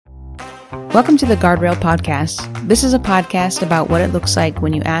Welcome to the Guardrail Podcast. This is a podcast about what it looks like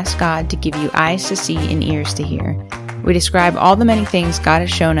when you ask God to give you eyes to see and ears to hear. We describe all the many things God has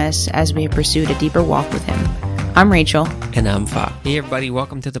shown us as we have pursued a deeper walk with Him. I'm Rachel. And I'm Fa. Hey everybody,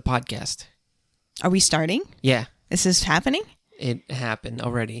 welcome to the podcast. Are we starting? Yeah. This is happening? It happened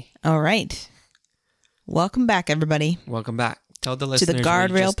already. All right. Welcome back, everybody. Welcome back. Tell the listeners to the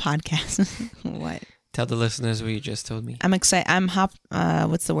Guardrail Podcast. What? Tell the listeners what you just told me. I'm excited. I'm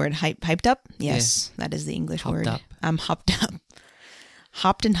what's the word? Hyped up? Yes, yeah. That is the English hopped word. Up. I'm hopped up.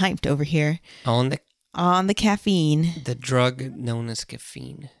 Hopped and hyped over here. On the caffeine. The drug known as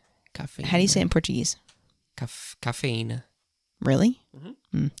caffeine. Caffeine. How do you say it in Portuguese? Caffeine. Really?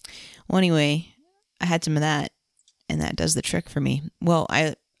 Mm-hmm. Well, anyway, I had some of that, and that does the trick for me. Well,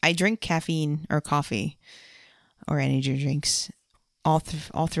 I drink caffeine or coffee or energy drinks all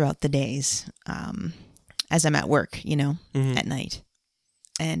throughout the days as I'm at work, at night.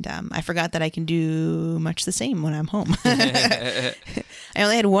 And I forgot that I can do much the same when I'm home. I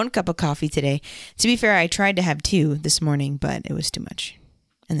only had 1 cup of coffee today. To be fair, I tried to have 2 this morning, but it was too much.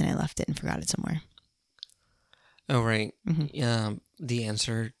 And then I left it and forgot it somewhere. Oh, right. Mm-hmm. The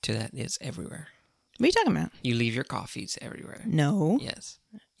answer to that is everywhere. What are you talking about? You leave your coffees everywhere. No. Yes.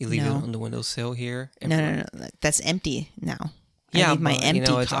 You leave it on the windowsill here. Everywhere. No. That's empty now. Yeah, I leave my empty it's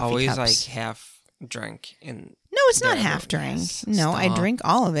coffee always cups. like half drank. No, it's not half drank. No, I drink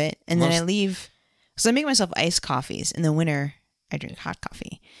all of it, and then I leave. So I make myself iced coffees. In the winter, I drink hot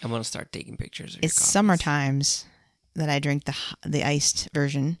coffee. I'm going to start taking pictures of your It's coffees. summer times that I drink the iced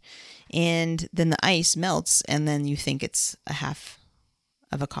version, and then the ice melts, and then you think it's a half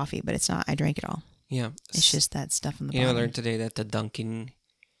of a coffee, but it's not. I drank it all. Yeah. It's just that stuff in the bottom. I learned today that the Dunkin'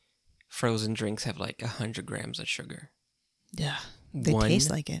 frozen drinks have like 100 grams of sugar. Yeah, they taste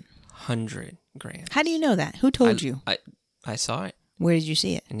like it. 100 grams. How do you know that? Who told you? I saw it. Where did you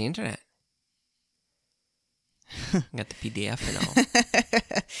see it? On the internet. Got the PDF and all.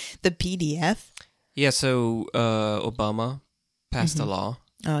 The PDF? Yeah, so Obama passed a law.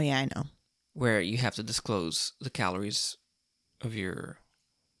 Oh, yeah, I know. Where you have to disclose the calories of the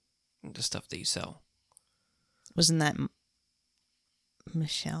stuff that you sell. Wasn't that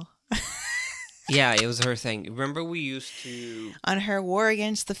Michelle? Yeah, it was her thing. Remember we used to... On her war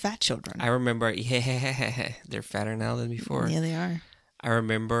against the fat children. I remember, they're fatter now than before. Yeah, they are. I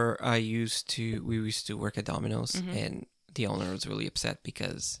remember we used to work at Domino's, and the owner was really upset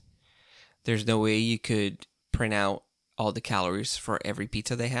because there's no way you could print out all the calories for every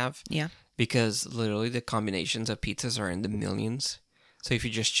pizza they have. Yeah. Because literally the combinations of pizzas are in the millions. So if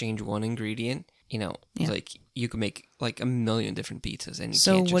you just change one ingredient, like you could make like a million different pizzas. And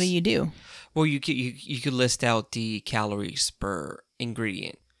so what do you do? Well, you could list out the calories per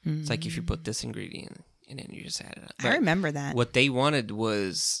ingredient. Mm-hmm. It's like if you put this ingredient and then you just add it up. But I remember that. What they wanted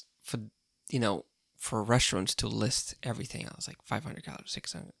was for restaurants to list everything else, like 500 calories,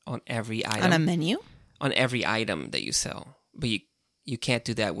 600 on every item. On a menu? On every item that you sell. But you can't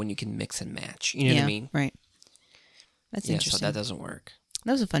do that when you can mix and match. You know what I mean? Right. That's interesting. So that doesn't work.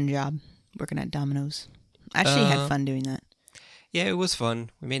 That was a fun job, working at Domino's. I actually had fun doing that. Yeah, it was fun.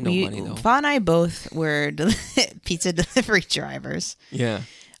 We made no money, though. Fa and I both were pizza delivery drivers. Yeah.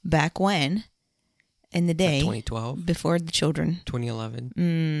 Back when, in the day. 2012. Before the children.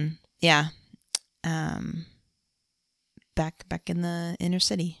 2011. Yeah. Back in the inner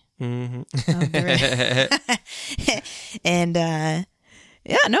city. Mm-hmm. And,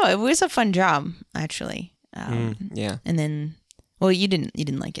 it was a fun job, actually. Yeah. And then... Well, you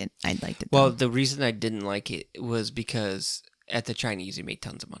didn't like it. I liked it. Well, the reason I didn't like it was because at the Chinese you made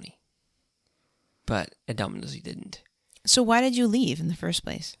tons of money, but at Domino's you didn't. So why did you leave in the first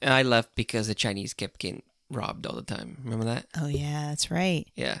place? And I left because the Chinese kept getting robbed all the time. Remember that? Oh yeah, that's right.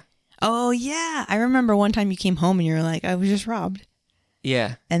 Yeah. Oh yeah, I remember one time you came home and you were like, "I was just robbed."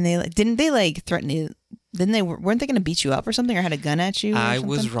 Yeah. And didn't they threaten you? Weren't they going to beat you up or something, or had a gun at you? I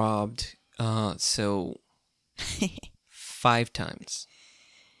was robbed. 5 times.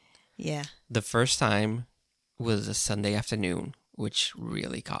 Yeah. The first time was a Sunday afternoon, which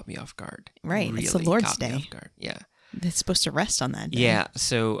really caught me off guard. Right. Really it's the Lord's Day. Me off guard. Yeah. It's supposed to rest on that day. Yeah.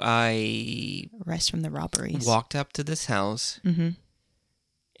 So I rest from the robberies. Walked up to this house, and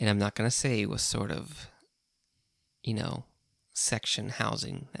I'm not going to say it was sort of, section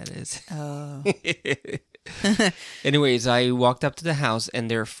housing, that is. Oh. Anyways, I walked up to the house,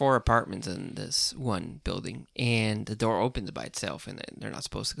 and there are 4 apartments in this one building, and the door opens by itself, and they're not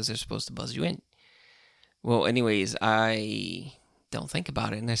supposed to, because they're supposed to buzz you in. Well, anyways, I don't think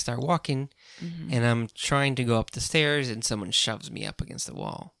about it, and I start walking, and I'm trying to go up the stairs, and someone shoves me up against the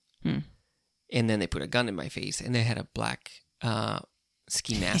wall. And then they put a gun in my face, and they had a black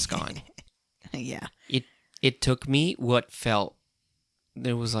ski mask on. Yeah. It took me what felt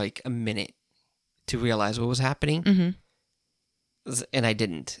there was like a minute to realize what was happening, and I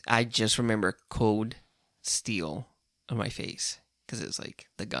didn't. I just remember cold steel on my face because it was like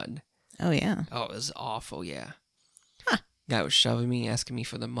the gun. Oh, yeah. Oh, it was awful. Yeah. Huh. Guy was shoving me, asking me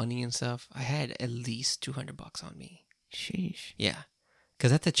for the money and stuff. I had at least $200 on me. Sheesh. Yeah,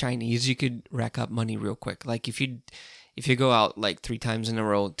 because at the Chinese, you could rack up money real quick. Like if you go out like 3 times in a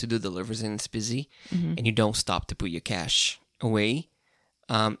row to do deliveries and it's busy, and you don't stop to put your cash away,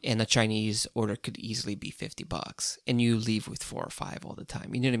 and a Chinese order could easily be $50, and you leave with 4 or 5 all the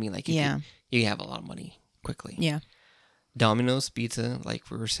time. You know what I mean? Like you have a lot of money quickly. Yeah. Domino's pizza,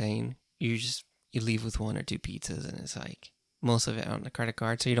 like we were saying, you leave with 1 or 2 pizzas, and it's like most of it on the credit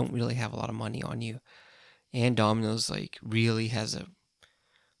card, so you don't really have a lot of money on you. And Domino's like really has a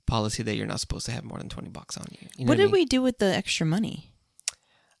policy that you're not supposed to have more than $20 on you. You know What did I mean? we do with the extra money?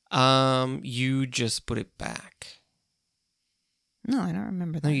 You just put it back. No, I don't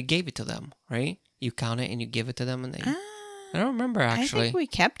remember that. No, you gave it to them, right? You count it and you give it to them, and they. I don't remember I actually. think we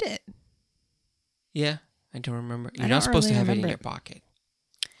kept it. Yeah, I don't remember. You're I not don't supposed really to have it in remember your it. pocket.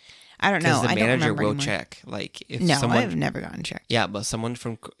 I don't know. Because the I don't manager remember will anymore. check. Like if No, someone. I've never gotten checked. Yeah, but someone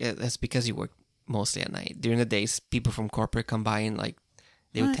from that's because you work mostly at night. During the days, people from corporate come by and like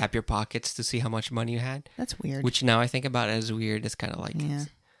they would What? tap your pockets to see how much money you had. That's weird. Which now I think about it as weird. It's kind of like Yeah.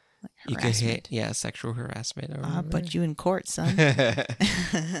 Like you could hit harassment. sexual harassment. Or I'll put you in court, son.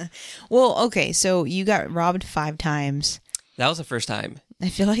 Well, okay, so you got robbed 5 times. That was the first time. I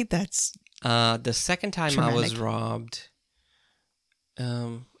feel like that's The second time I was Traumatic. robbed.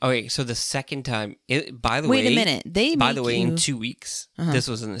 Okay, so the second time. By the Wait way, a minute. They by make the way, you... in 2 weeks. This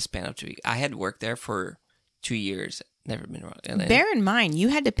was in the span of 2 weeks. I had worked there for 2 years. Never been robbed. And then Bear in mind, you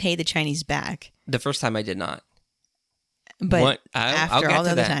had to pay the Chinese back. the first time I did not. But I'll after get all to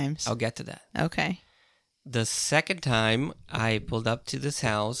the other that. times. I'll get to that. Okay. The second time I pulled up to this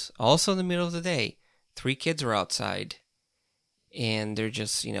house, also in the middle of the day, 3 kids were outside, and they're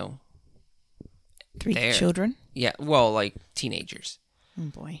just, 3 there. children? yeah, well, like teenagers. Oh,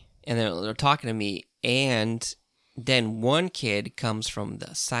 boy. And they're talking to me, and then one kid comes from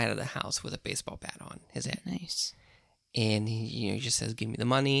the side of the house with a baseball bat on his head, Nice. and he just says, "Give me the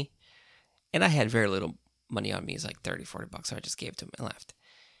money," and I had very little money on me. It's like $30-$40, so I just gave it to him and left.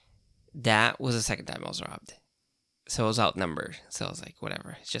 That was the second time I was robbed, so I was outnumbered. So I was like,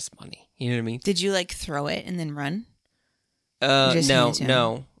 "Whatever, it's just money." You know what I mean? Did you, like, throw it and then run? You just No, handed it to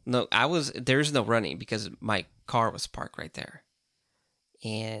him? no. There's no running because my car was parked right there,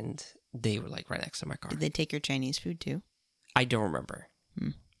 and they were like right next to my car. Did they take your Chinese food, too? I don't remember.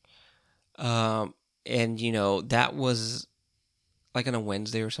 And that was like on a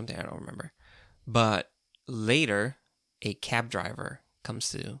Wednesday or something. I don't remember. But later, a cab driver comes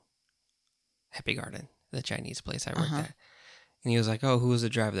to Happy Garden, the Chinese place I worked at, and he was like, "Oh, who was the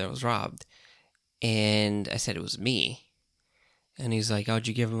driver that was robbed?" And I said it was me. And he's like, "Oh, did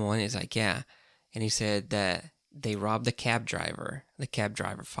you give him money?" He's like, "Yeah." And he said that they robbed the cab driver. The cab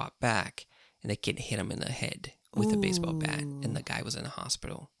driver fought back, and the kid hit him in the head with a baseball bat, and the guy was in the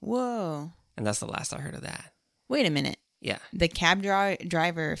hospital. Whoa. And that's the last I heard of that. Wait a minute. Yeah. The cab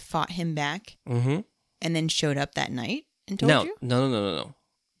driver fought him back Mm-hmm. and then showed up that night and told you? No.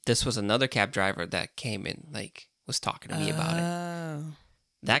 This was another cab driver that came in, like, was talking to me about it. Oh.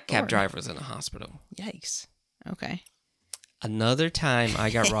 That cab Lord. driver was in the hospital. Yikes. Okay. Another time I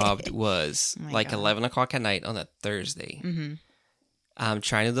got robbed was Oh my like God. 11 o'clock at night on a Thursday. Mm-hmm. I'm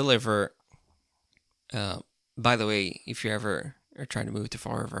trying to deliver. By the way, if you ever are trying to move to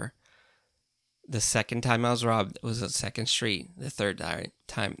Fall River, the second time I was robbed was on 2nd Street. The third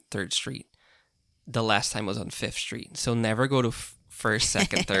time, 3rd Street. The last time was on 5th Street. So never go to 1st,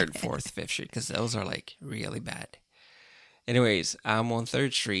 2nd, 3rd, 4th, 5th Street because those are like really bad. Anyways, I'm on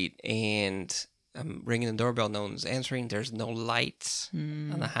 3rd Street and I'm ringing the doorbell. No one's answering. There's no lights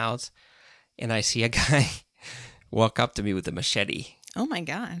on the house. And I see a guy walk up to me with a machete. Oh, my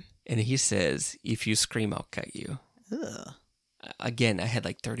God. And he says, "If you scream, I'll cut you." Ugh. Again, I had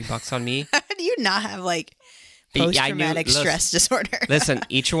like $30 on me. How do you not have, like, Yeah, I knew- post-traumatic listen- stress disorder? Listen,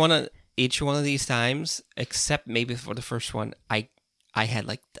 each one of these times, except maybe for the first one, I had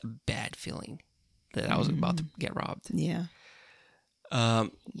like a bad feeling that I was about to get robbed. Yeah.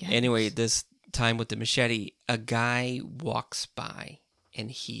 Anyway, this time with the machete, a guy walks by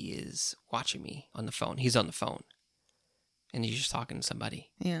and he is watching me on the phone. He's on the phone and he's just talking to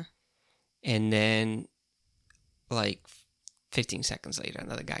somebody. Yeah. And then, like 15 seconds later,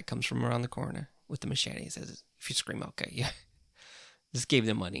 another guy comes from around the corner with the machete. He says, "If you scream, okay, yeah." Just gave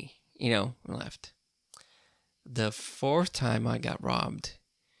the money, and left. The 4th time I got robbed,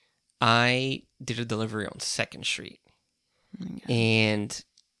 I did a delivery on 2nd Street. Oh my God. And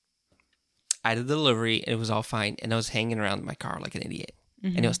I did the delivery, and it was all fine. And I was hanging around in my car like an idiot.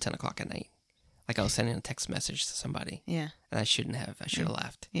 Mm-hmm. And it was 10 o'clock at night. Like I was sending a text message to somebody. Yeah. And I shouldn't have. I should have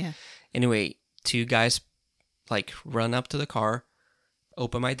left. Yeah. Anyway, 2 guys like run up to the car,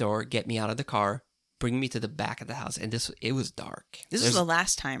 open my door, get me out of the car, bring me to the back of the house. And it was dark. This was the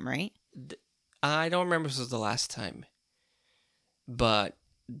last time, right? I don't remember if this was the last time. But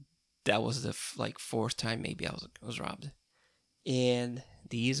that was the 4th time maybe I was robbed. And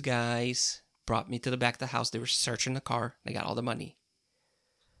these guys brought me to the back of the house. They were searching the car. They got all the money.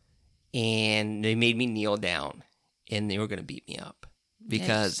 And they made me kneel down. And they were going to beat me up.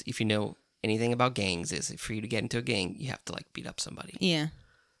 Because if you know anything about gangs, is for you to get into a gang, you have to like beat up somebody. Yeah.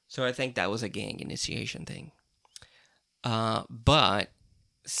 So I think that was a gang initiation thing. But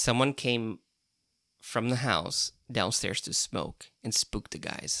someone came from the house downstairs to smoke and spooked the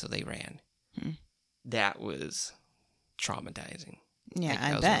guys, so they ran. That was traumatizing. Yeah, Like,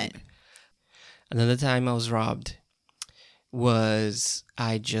 I was bet. really bad. Another time I was robbed was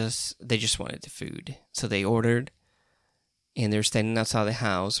they just wanted the food. So they ordered, and they're standing outside the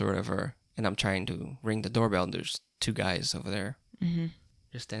house or whatever, and I'm trying to ring the doorbell, and there's 2 guys over there. Mm-hmm.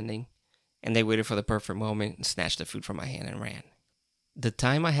 Just standing. And they waited for the perfect moment and snatched the food from my hand and ran. The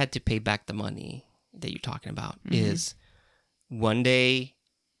time I had to pay back the money that you're talking about is one day,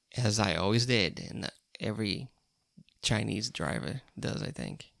 as I always did, and every Chinese driver does, I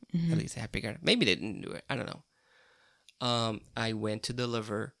think. At least I figured. Maybe they didn't do it. I don't know. I went to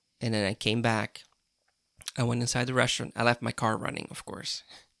deliver, and then I came back. I went inside the restaurant. I left my car running, of course.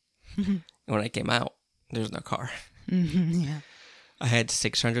 And when I came out, there was no car. Yeah. I had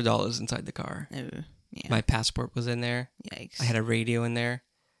 $600 inside the car. Oh, yeah. My passport was in there. Yikes. I had a radio in there,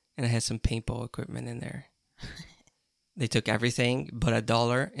 and I had some paintball equipment in there. They took everything but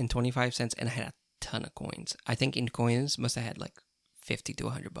 $1.25, and I had a ton of coins. I think in coins must have had like $50 to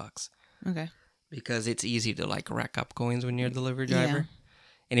 $100 Okay. because it's easy to like rack up coins when you're a delivery driver. Yeah.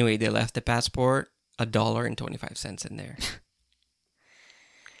 Anyway, they left the passport $1.25 in there.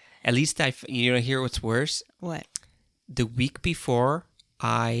 At least you know, hear what's worse. What? The week before,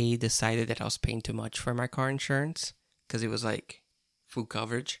 I decided that I was paying too much for my car insurance because it was like full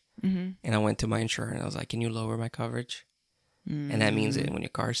coverage. Mm-hmm. And I went to my insurer and I was like, can you lower my coverage? And that means that when your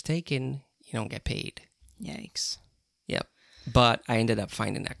car is taken, you don't get paid. Yikes. Yep. But I ended up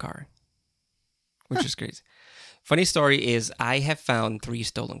finding that car, which is crazy. Funny story is I have found 3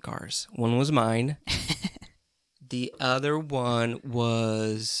 stolen cars. One was mine. The other one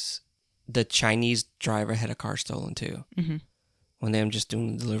was the Chinese driver had a car stolen too. Mm-hmm. One day I'm just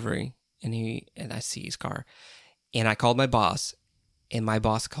doing the delivery and I see his car. And I called my boss, and my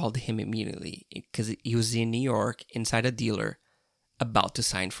boss called him immediately because he was in New York inside a dealer about to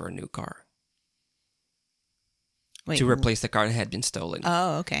sign for a new car. Wait, to replace the car that had been stolen.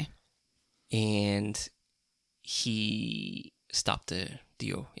 Oh, okay. And he stopped the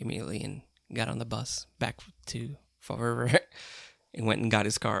deal immediately and got on the bus back to Fall River and went and got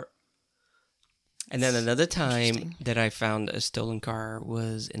his car. And then another time that I found a stolen car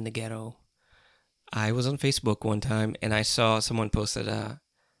was in the ghetto. I was on Facebook one time and I saw someone posted a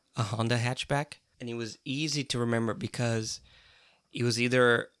Honda hatchback, and it was easy to remember because it was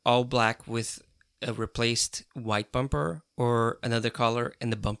either all black with a replaced white bumper or another color,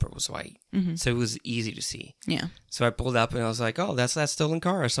 and the bumper was white. Mm-hmm. So it was easy to see. Yeah. So I pulled up and I was like, oh, that's that stolen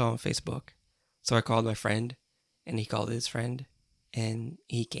car I saw on Facebook. So I called my friend, and he called his friend, and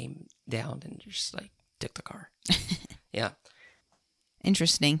he came down and just like took the car. Yeah.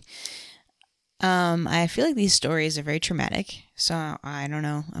 Interesting. I feel like these stories are very traumatic. So I don't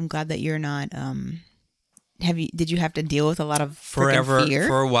know. I'm glad that you're not. Did you have to deal with a lot of Forever, fear?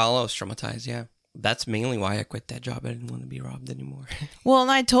 for a while, I was traumatized. Yeah. That's mainly why I quit that job. I didn't want to be robbed anymore. Well,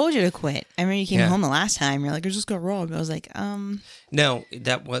 and I told you to quit. I remember you came Yeah. home the last time. You're like, I just got robbed. I was like, No,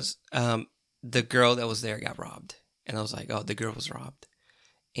 that was the girl that was there got robbed. And I was like, oh, the girl was robbed.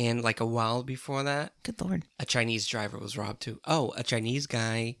 And like a while before that, good Lord. a Chinese driver was robbed too. Oh, a Chinese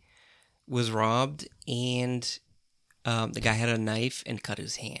guy was robbed, and the guy had a knife and cut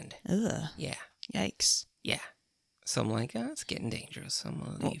his hand. Ugh. Yeah. Yikes. Yeah. So I'm like, oh, it's getting dangerous. I'm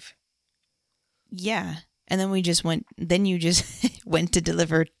going to leave. Yeah. And then you just went to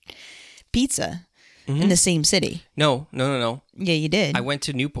deliver pizza in the same city. No. Yeah, you did. I went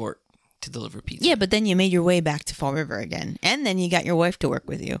to Newport to deliver pizza. Yeah, but then you made your way back to Fall River again. And then you got your wife to work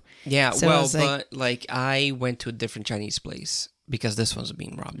with you. Yeah, So well, it's like- but like I went to a different Chinese place because this one's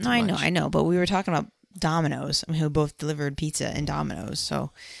being robbed. No, too I know, much. I know. But we were talking about Domino's. I mean, who both delivered pizza and Domino's.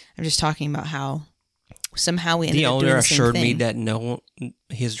 So I'm just talking about how somehow we ended The up doing owner the same assured me thing. that no,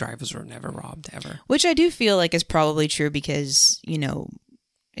 his drivers were never robbed ever. Which I do feel like is probably true because,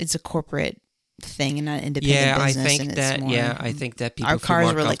 it's a corporate thing and not an independent Yeah, business. I think and it's that. more, Yeah, I think that people our feel cars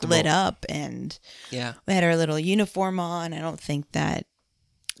more were like lit comfortable. up and Yeah, we had our little uniform on. I don't think that.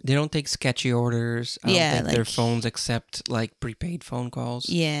 they don't take sketchy orders. I Yeah, don't think their like- phones accept like prepaid phone calls.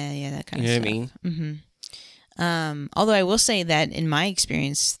 Yeah, that kind You know of what I stuff. mean? Mm-hmm. Although I will say that in my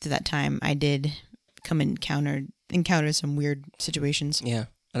experience through that time, I did come encounter some weird situations. Yeah.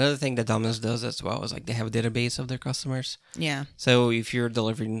 Another thing that Domino's does as well is like they have a database of their customers. Yeah. So if you're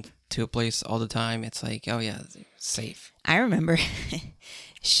delivering to a place all the time, it's like, oh yeah, it's safe. I remember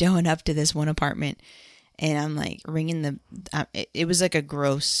showing up to this one apartment and I'm like ringing it was like it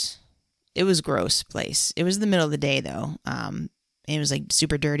was gross place. It was the middle of the day though. It was like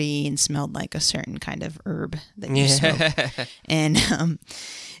super dirty and smelled like a certain kind of herb that you smoke.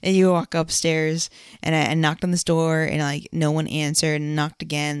 And you walk upstairs and I knocked on this door and like no one answered and knocked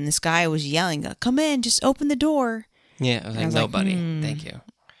again. And this guy was yelling, "Come in, just open the door." Yeah, I was like, was no, like, buddy, thank you.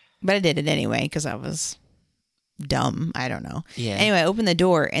 But I did it anyway because I was dumb. I don't know. Yeah. Anyway, I opened the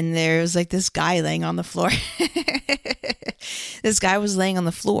door and there was like this guy laying on the floor. This guy was laying on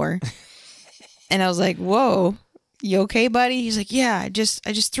the floor. And I was like, "Whoa, you okay, buddy?" He's like, "Yeah, I just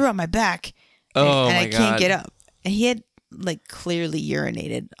threw out my back. Oh and my I can't God. get up." And he had like clearly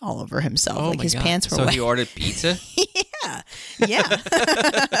urinated all over himself. Oh like my his God. pants were So wet. he ordered pizza? Yeah.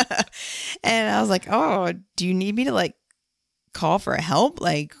 And I was like, "Oh, do you need me to like call for help?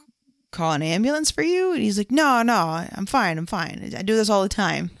 Like call an ambulance for you?" And he's like, No, I'm fine. I do this all the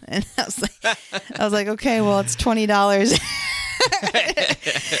time." And I was like, "Okay, well, it's $20."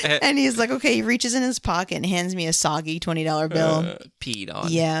 And he's like, "Okay." He reaches in his pocket and hands me a soggy $20 bill. Peed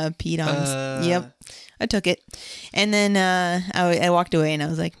on. Yeah, peed on. Yep. I took it. And then I walked away and I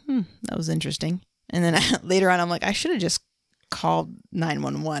was like, that was interesting. And then later on, I'm like, I should have just called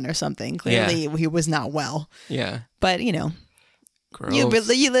 911 or something. Clearly, he was not well. Yeah. But, Gross.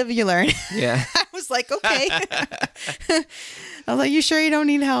 you live, you learn. Yeah. I was like, okay. I was like, "You sure you don't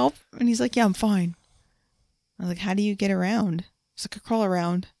need help?" And he's like, "Yeah, I'm fine." I was like, "How do you get around?" He's like, "I crawl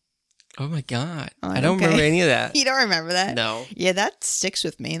around." Oh my God. I'm like, I don't okay. remember any of that. You don't remember that? No. Yeah, that sticks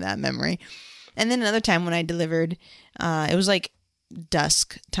with me, that memory. And then another time when I delivered, it was like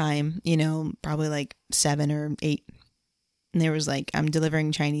dusk time, probably like 7 or 8. And there was like, I'm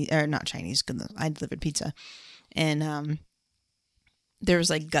delivering Chinese, or not Chinese, because I delivered pizza. And there was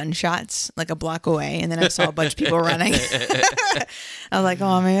like gunshots like a block away. And then I saw a bunch of people running. I was like,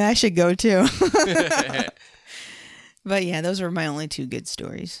 "Oh, maybe I should go too." But yeah, those were my only 2 good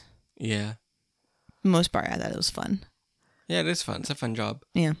stories. Yeah. For the most part, I thought it was fun. Yeah, it is fun. It's a fun job.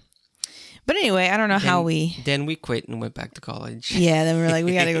 Yeah. But anyway, I don't know how we... Then we quit and went back to college. Yeah, then we were like,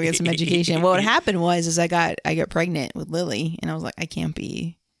 we got to go get some education. Well, what happened was I got pregnant with Lily, and I was like, I can't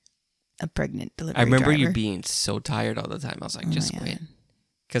be a pregnant delivery I remember you driver. being so tired all the time. I was like, Oh, just yeah. quit.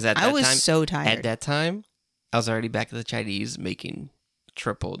 Because at that I was time, so tired. at that time, I was already back at the Chinese making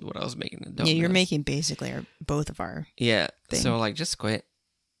tripled what I was making at Domino's. Yeah, you're making basically both of our... Yeah. thing. So like, just quit.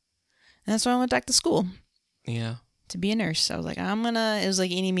 And that's why I went back to school Yeah. to be a nurse. I was like, it was like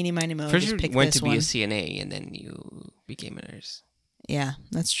eeny, meeny, miny, mo. First Just you pick went this to be one. a CNA and then you became a nurse. Yeah,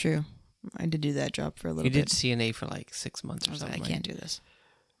 that's true. I did do that job for a little You bit. did CNA for like 6 months I or was like, something. I can't do this.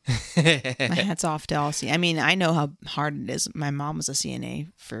 do My hat's off to all I mean, I know how hard it is. My mom was a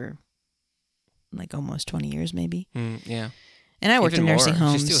CNA for like almost 20 years, maybe. Yeah. And I worked Even in nursing more.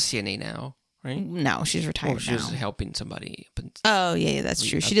 homes. She's still a CNA now, right? No, she's retired Well, she was now. helping somebody. Oh, yeah, that's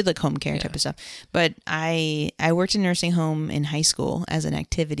true. She did like home care type of stuff. But I worked in nursing home in high school as an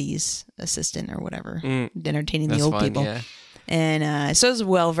activities assistant or whatever, entertaining the That's old fun, people. yeah. And so I was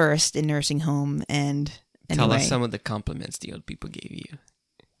well versed in nursing home. And Tell anyway, us some of the compliments the old people gave you.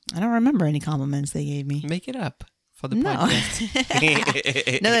 I don't remember any compliments they gave me. Make it up for the No.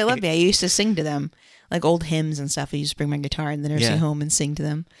 podcast. No, they loved me. I used to sing to them, like old hymns and stuff. I used to bring my guitar in the nursing Yeah. home and sing to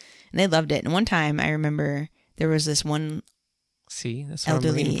them. And they loved it. And one time I remember there was this one See, that's what I'm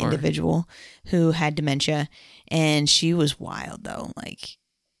elderly looking for. individual who had dementia, and she was wild though. Like,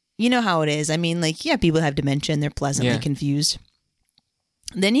 you know how it is. I mean, like, yeah, people have dementia and they're pleasantly Yeah. confused.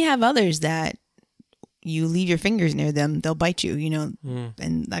 Then you have others that you leave your fingers near them, they'll bite you,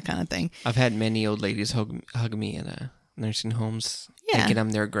 and that kind of thing. I've had many old ladies hug me in nursing homes, Yeah. thinking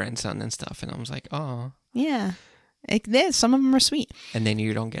I'm their grandson and stuff, and I was like, oh. Yeah. Some of them are sweet. And then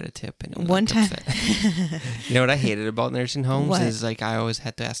you don't get a tip. And you're One like time. upset. You know what I hated about nursing homes What? is like I always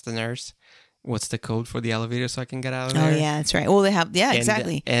had to ask the nurse, what's the code for the elevator so I can get out of Oh, there? yeah, that's right. Well, they have, yeah, And,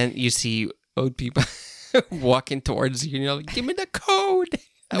 exactly. And you see old people walking towards you and you're like, give me the code.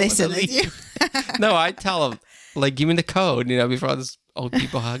 They said that to you. No, I tell them, like, give me the code, before all these old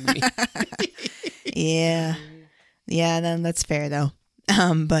people hug me. Yeah. Yeah, then that's fair though.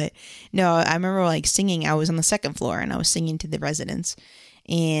 But no, I remember like singing. I was on the second floor and I was singing to the residents,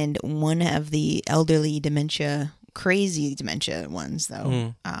 and one of the elderly crazy dementia ones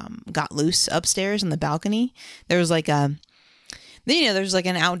though, got loose upstairs on the balcony. There was like there's like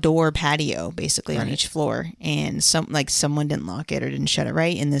an outdoor patio basically on each floor, and someone didn't lock it or didn't shut it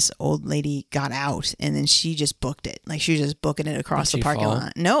right, and this old lady got out, and then she just booked it. Like she was just booking it across the parking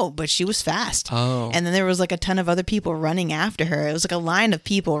lot. No, but she was fast. Oh. And then there was like a ton of other people running after her. It was like a line of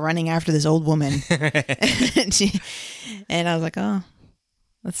people running after this old woman. and I was like, oh,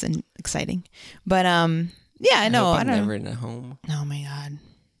 that's exciting. But yeah, I know. I'm never in a home. Oh my God.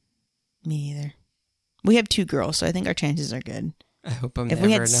 Me either. We have 2 girls, so I think our chances are good. I hope I'm if never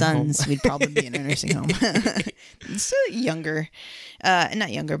we had in a sons, home. we'd probably be in a nursing home. It's younger,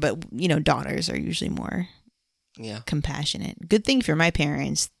 not younger, but daughters are usually more compassionate. Good thing for my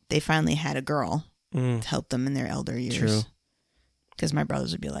parents, they finally had a girl to help them in their elder years. True. Because my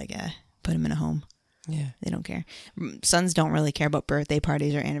brothers would be like, put them in a home. Yeah, they don't care. Sons don't really care about birthday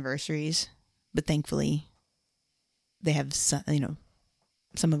parties or anniversaries, but thankfully, they have some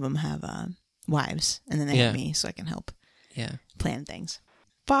of them have wives, and then they have me, so I can help. Yeah. Plan things.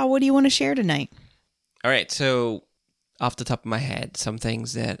 Bob, what do you want to share tonight? All right. So, off the top of my head, some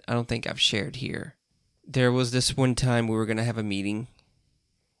things that I don't think I've shared here. There was this one time we were going to have a meeting,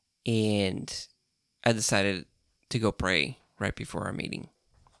 and I decided to go pray right before our meeting.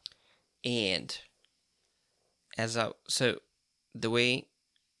 And so the way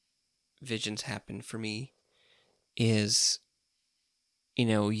visions happen for me is,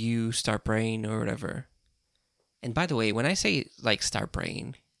 you start praying or whatever. And by the way, when I say like start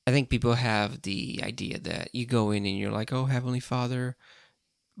praying, I think people have the idea that you go in and you're like, oh, Heavenly Father,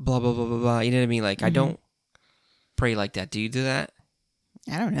 blah, blah, blah, blah, blah. You know what I mean? Like, I don't pray like that. Do you do that?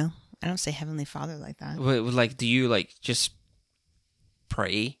 I don't know. I don't say Heavenly Father like that. Like, do you like just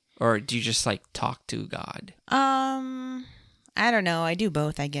pray, or do you just like talk to God? I don't know. I do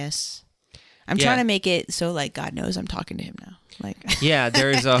both, I guess. I'm trying to make it so like God knows I'm talking to him now. Like yeah,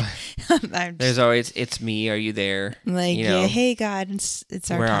 there's always it's me. Are you there? Like hey God,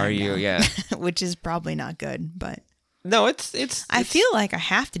 it's our where time are you? now. Yeah, which is probably not good, but no, it's. I feel like I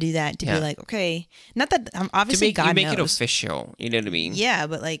have to do that to be like, okay, not that I'm obviously God make knows. it official. You know what I mean? Yeah,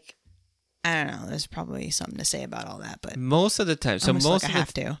 but like I don't know. There's probably something to say about all that, but most of the time, so most like I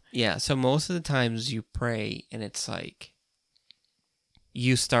have to. Yeah, so most of the times you pray, and it's like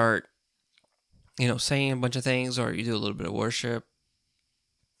you start, saying a bunch of things, or you do a little bit of worship,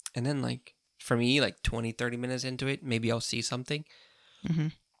 and then like for me, like 20, 30 minutes into it, maybe I'll see something. Mm-hmm.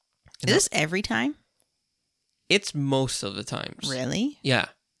 Is this every time? It's most of the times. Really? Yeah.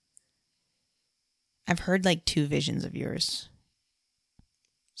 I've heard like 2 visions of yours.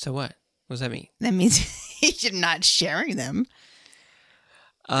 So what? What does that mean? That means you're not sharing them.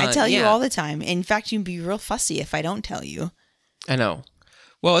 I tell you all the time. In fact, you'd be real fussy if I don't tell you. I know.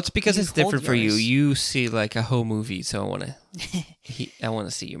 Well, it's because it's different for you. yours. You see like a whole movie, so I want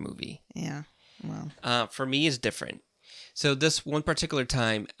to see your movie. Yeah. Well. For me, it's different. So this one particular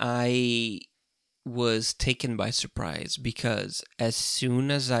time, I was taken by surprise because as soon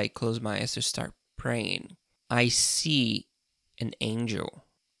as I close my eyes to start praying, I see an angel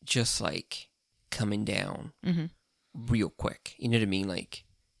just like coming down real quick. You know what I mean? Like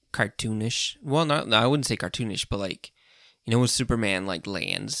cartoonish. Well, no, I wouldn't say cartoonish, but like, when Superman like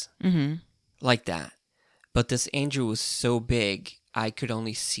lands like that. But this angel was so big, I could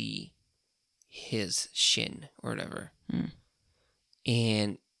only see his shin or whatever.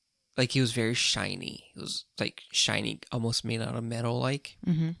 And like he was very shiny. It was like shiny, almost made out of metal like.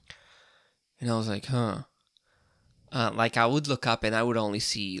 And I was like, huh. Like I would look up and I would only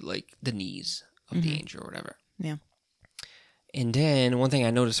see like the knees of the angel or whatever. Yeah. And then one thing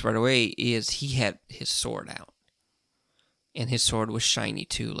I noticed right away is he had his sword out. And his sword was shiny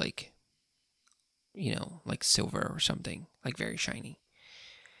too, like, like silver or something, like very shiny.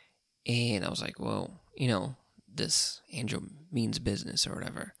 And I was like, well, this angel means business or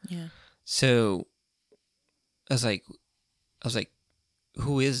whatever. Yeah. So I was like,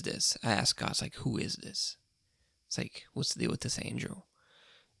 who is this? I asked God, I was like, who is this? It's like, what's the deal with this angel?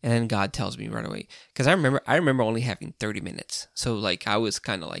 And then God tells me right away. Because I remember only having 30 minutes. So, like, I was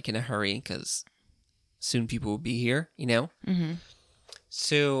kind of, like, in a hurry because soon people will be here,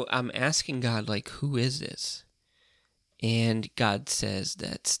 So I'm asking God, like, who is this? And God says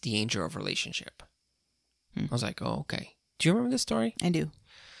that's the angel of relationship. I was like, oh, okay. Do you remember this story? I do.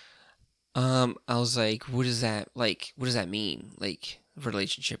 I was like, what does that mean? Like,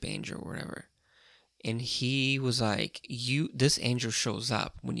 relationship angel or whatever. And he was like, this angel shows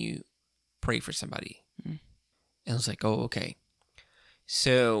up when you pray for somebody. And I was like, oh, okay.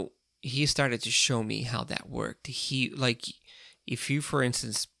 So he started to show me how that worked. If you, for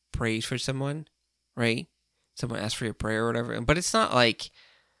instance, pray for someone, right? Someone asks for your prayer or whatever, but it's not like,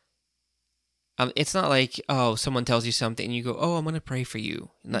 oh, someone tells you something and you go, oh, I'm going to pray for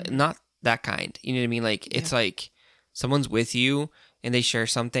you. Not that kind. You know what I mean? Like, it's like someone's with you and they share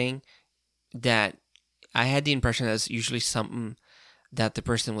something that I had the impression that's usually something that the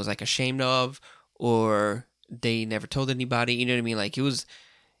person was like ashamed of, or they never told anybody. You know what I mean? Like,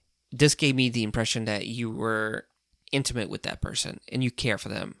 this gave me the impression that you were intimate with that person and you care for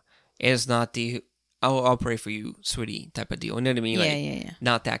them. It's not the, oh, I'll pray for you, sweetie, type of deal. You know what I mean? Yeah.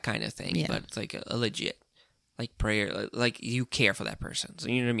 Not that kind of thing, Yeah. but it's like a legit, like, prayer, like you care for that person. So,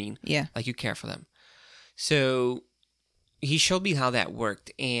 you know what I mean? Yeah. Like, you care for them. So he showed me how that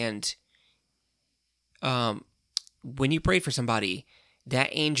worked. And when you prayed for somebody, that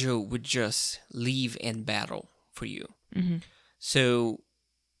angel would just leave and battle for you. Mm-hmm. So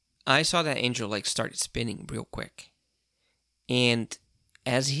I saw that angel like started spinning real quick. And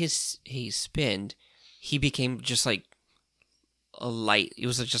as he spinned, he became just like a light. It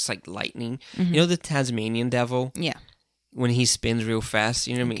was just like lightning. Mm-hmm. You know the Tasmanian devil? Yeah. When he spins real fast,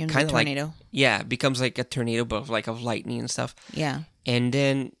 you know what I mean? Kind of like tornado. It becomes like a tornado, but of lightning and stuff. Yeah. And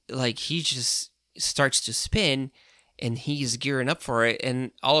then like he just starts to spin, and he's gearing up for it,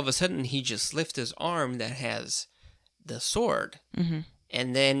 and all of a sudden he just lifts his arm that has the sword,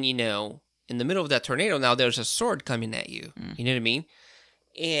 and then in the middle of that tornado, now there's a sword coming at you. You know what I mean?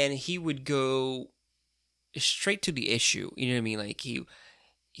 And he would go straight to the issue. You know what I mean? Like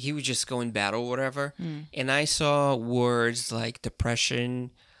he would just go in battle, whatever. And I saw words like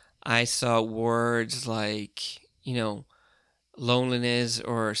depression. I saw words like, loneliness,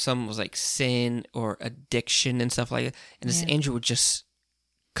 or some was like sin or addiction and stuff like that. And this angel would just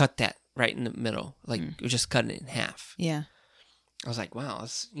cut that right in the middle. Like, it would just cut it in half. Yeah. I was like, wow,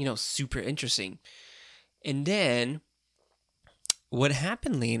 that's, super interesting. And then what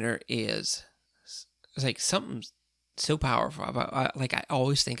happened later is like something so powerful about, I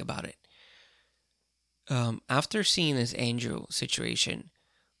always think about it. After seeing this angel situation,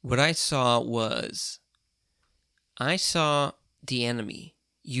 what I saw the enemy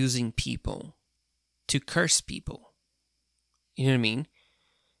using people to curse people. You know what I mean?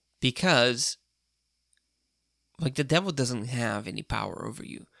 Because like the devil doesn't have any power over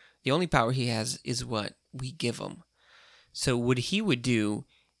you. The only power he has is what we give him. So what he would do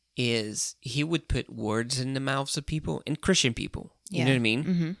is he would put words in the mouths of people, and Christian people. You know what I mean?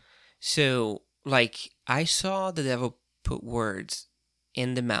 Mm-hmm. So like I saw the devil put words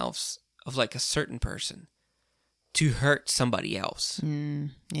in the mouths of like a certain person to hurt somebody else.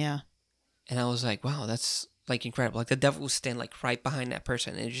 Yeah. And I was like, wow, that's like incredible. Like the devil would stand like right behind that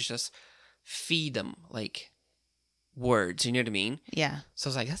person and just feed them like words. You know what I mean? Yeah. So I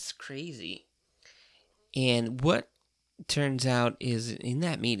was like, that's crazy. And what turns out is in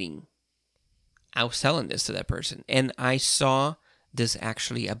that meeting, I was telling this to that person, and I saw this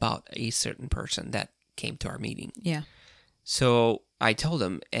actually about a certain person that came to our meeting. Yeah. So I told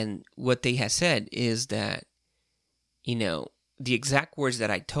them, and what they had said is that, the exact words that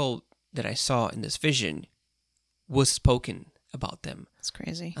I saw in this vision was spoken about them. That's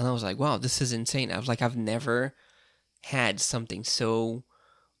crazy. And I was like, wow, this is insane. I was like, I've never had something so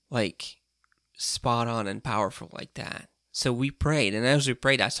like spot on and powerful like that. So we prayed, and as we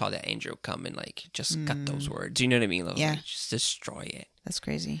prayed, I saw that angel come and like just cut those words. You know what I mean? Like, just destroy it. That's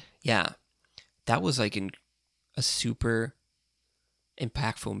crazy. Yeah. That was like a super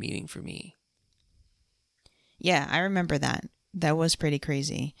impactful meeting for me. Yeah, I remember that. That was pretty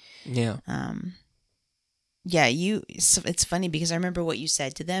crazy. Yeah. Yeah, it's funny because I remember what you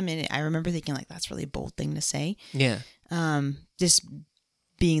said to them, and I remember thinking like, that's a really bold thing to say. Yeah. Just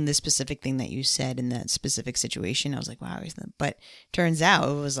being the specific thing that you said in that specific situation, I was like, wow. But turns out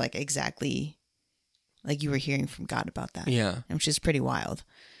it was like exactly like you were hearing from God about that. Yeah. Which is pretty wild.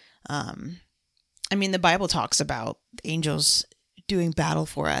 I mean, the Bible talks about angels doing battle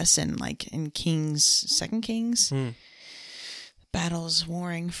for us, and like in Second Kings, battles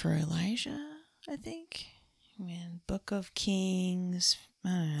warring for Elijah, I think. Man, Book of Kings. I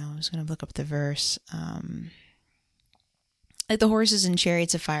don't know. I was going to look up the verse. Like the horses and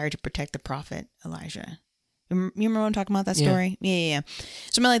chariots of fire to protect the prophet Elijah. You remember what I'm talking about, that story? Yeah.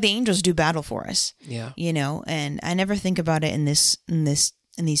 So I mean, like the angels do battle for us. Yeah. And I never think about it in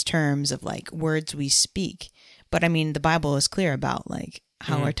these terms of like words we speak. But I mean, the Bible is clear about like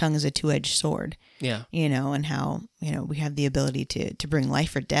our tongue is a two-edged sword. Yeah. And how, we have the ability to bring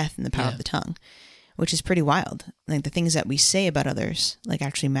life or death in the power of the tongue, which is pretty wild. Like the things that we say about others, like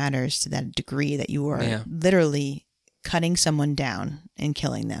actually matters to that degree that you are literally cutting someone down and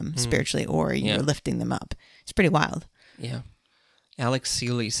killing them spiritually, or you're lifting them up. It's pretty wild. Yeah. Alex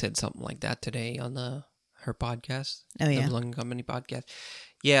Seeley said something like that today on her podcast. Oh, yeah. The Lung Company podcast.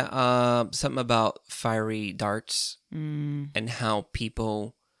 Yeah. Something about fiery darts and how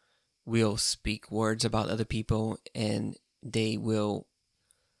people will speak words about other people and they will,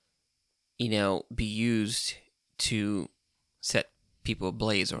 be used to set people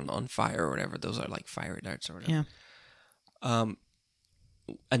ablaze or on fire or whatever. Those are like fiery darts or whatever. Yeah.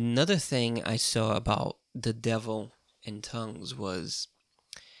 Another thing I saw about the devil and tongues was,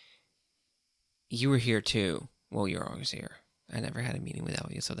 you were here too. Well, you're always here. I never had a meeting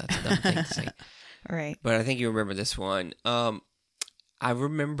without you, so that's a dumb thing to say. Right. But I think you remember this one. I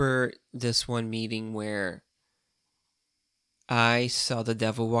remember this one meeting where I saw the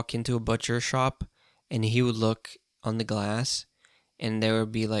devil walk into a butcher shop, and he would look on the glass, and there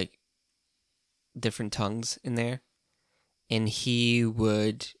would be like different tongues in there, and he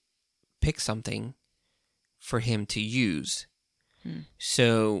would pick something for him to use.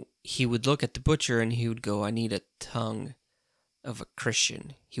 So he would look at the butcher and he would go, I need a tongue of a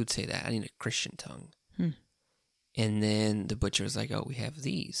Christian. He would say that, I need a Christian tongue. And then the butcher was like, oh, we have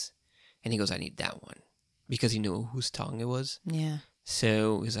these. And he goes, I need that one. Because he knew whose tongue it was. Yeah.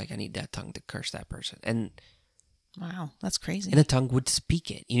 So he's like, I need that tongue to curse that person. And wow, that's crazy. And the tongue would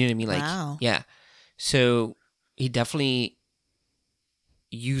speak it. You know what I mean? Like, wow. Yeah. So he definitely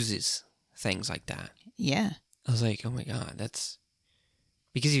uses things like that. Yeah. I was like, oh my God, that's...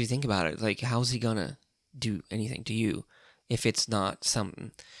 Because if you think about it, like, how's he gonna do anything to you if it's not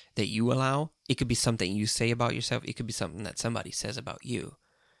something that you allow? It could be something you say about yourself. It could be something that somebody says about you.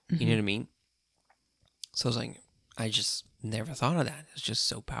 You know what I mean? So I was like, I just never thought of that. It's just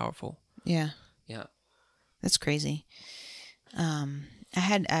so powerful. Yeah. Yeah. That's crazy. I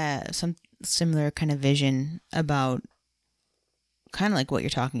had some similar kind of vision about kind of like what you're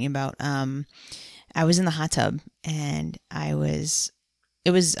talking about. I was in the hot tub and I was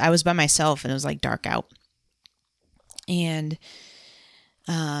by myself and it was like dark out. And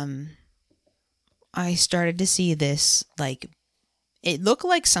I started to see this, like, it looked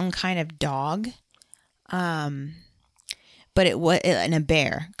like some kind of dog. But it was in a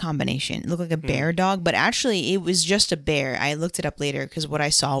bear combination. It looked like a bear dog, but actually it was just a bear. I looked it up later because what I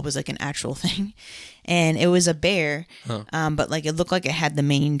saw was like an actual thing, and it was a bear. But like it looked like it had the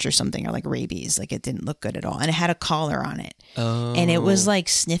mange or something, or like rabies. Like it didn't look good at all, and it had a collar on it. Oh. And it was like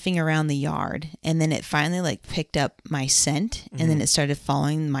sniffing around the yard, and then it finally like picked up my scent, and then it started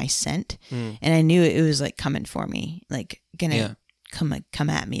following my scent, and I knew it was like coming for me, like gonna come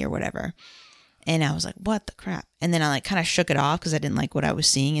at me or whatever. And I was like, what the crap? And then I like kind of shook it off because I didn't like what I was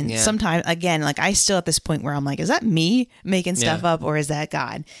seeing. And sometimes, again, like I still at this point where I'm like, is that me making stuff up or is that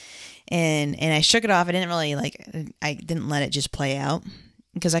God? And I shook it off. I didn't really I didn't let it just play out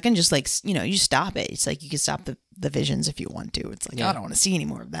because I can just like, you stop it. It's like you can stop the visions if you want to. It's like, I don't want to see any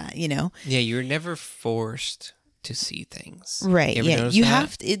more of that, Yeah, you're never forced to see things. Right. You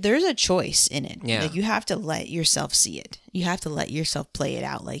have to, there's a choice in it. Yeah. Like you have to let yourself see it. You have to let yourself play it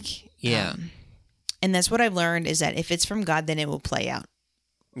out. Like, and that's what I've learned is that if it's from God, then it will play out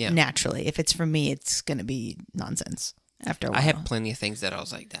naturally. If it's from me, it's going to be nonsense after a while. I had plenty of things that I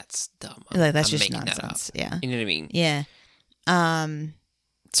was like, that's dumb. That's just nonsense. Yeah. You know what I mean? Yeah.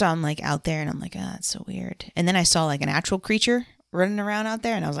 So I'm like out there and I'm like, that's so weird. And then I saw like an actual creature running around out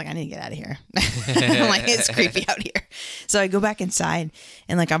there and I was like, I need to get out of here. I'm like, it's creepy out here. So I go back inside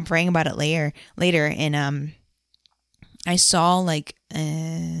and like I'm praying about it later and I saw like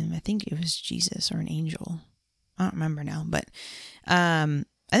I think it was Jesus or an angel. I don't remember now, but I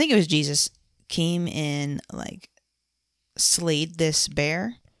think it was Jesus came in like slayed this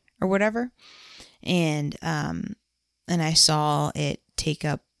bear or whatever, and I saw it take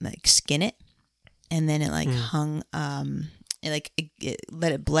up like skin it, and then it like hung it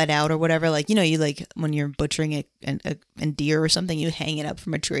let it bled out or whatever, like you like when you're butchering a deer or something, you hang it up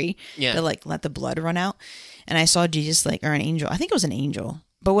from a tree to like let the blood run out. And I saw Jesus like, or an angel, I think it was an angel,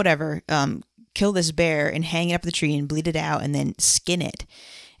 but whatever, kill this bear and hang it up the tree and bleed it out and then skin it.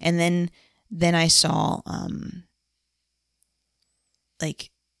 And then I saw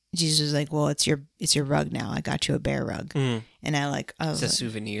like Jesus was like, well, it's your rug now. I got you a bear rug. And it's a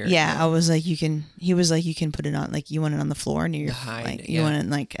souvenir. Yeah. I was like, he was like, you can put it on, like, you want it on the floor and you want it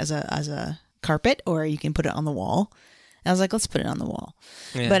like as a carpet, or you can put it on the wall. And I was like, let's put it on the wall.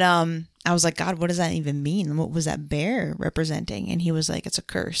 Yeah. But, I was like, God, what does that even mean? What was that bear representing? And he was like, it's a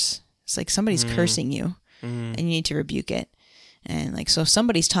curse. It's like somebody's cursing you and you need to rebuke it. And like, so if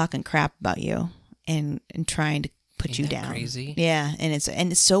somebody's talking crap about you and trying to put you down. Crazy. Yeah. And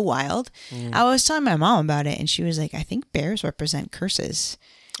it's so wild. I was telling my mom about it and she was like, I think bears represent curses.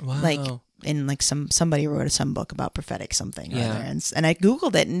 Wow. Like in like somebody wrote some book about prophetic something. Yeah. Or other, and I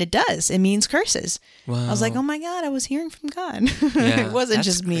Googled it and it does. It means curses. Wow. I was like, oh my God, I was hearing from God. Yeah, It wasn't that's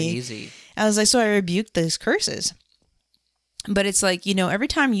just me. crazy. I was like, so I rebuked those curses. But it's like, you know, every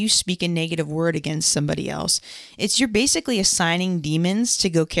time you speak a negative word against somebody else, you're basically assigning demons to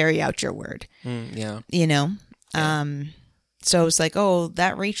go carry out your word. Yeah. You know? Yeah. So it's like, oh,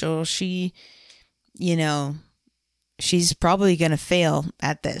 that Rachel, she, you know, she's probably going to fail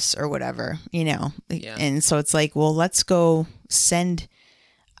at this or whatever, you know? Yeah. And so it's like, well, let's go send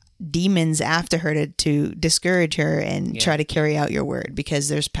demons after her to discourage her and try to carry out your word because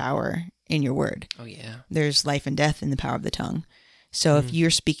there's power in your word. Oh, yeah. There's life and death in the power of the tongue. So if you're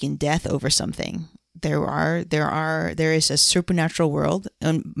speaking death over something, there is a supernatural world.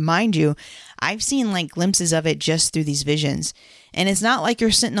 And mind you, I've seen like glimpses of it just through these visions. And it's not like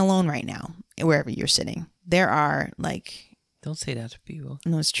you're sitting alone right now, wherever you're sitting. There are like, Don't say that to people.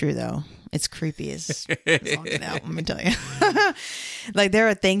 no, it's true though. It's creepy as all get out, let me tell you. Like there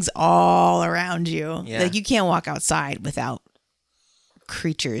are things all around you. Yeah. Like you can't walk outside without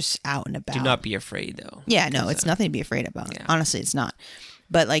creatures out and about. Do not be afraid, though. Yeah, no, it's nothing to be afraid about. Yeah. Honestly, it's not.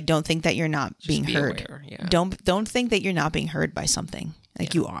 But like, don't think that you're not being be heard. aware, yeah. Don't think that you're not being heard by something.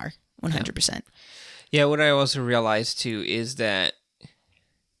 Like you are, 100%. Yeah, what I also realized, too, is that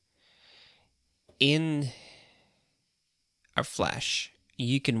in our flesh,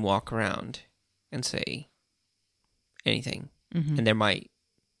 you can walk around and say anything. And there might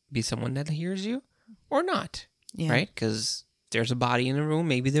be someone that hears you or not, Yeah. right? Because there's a body in the room.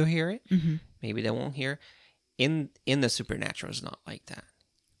 Maybe they'll hear it. Maybe they won't hear. In the supernatural, it's not like that.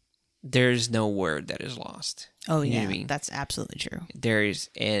 There's no word that is lost. Oh You know yeah, what I mean? that's absolutely true.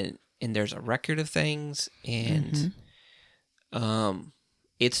 There's and there's a record of things, and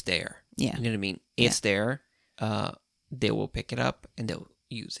it's there. Yeah. You know what I mean? It's there. They will pick it up and they'll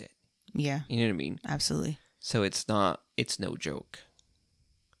use it. Yeah, You know what I mean? absolutely. So it's no joke.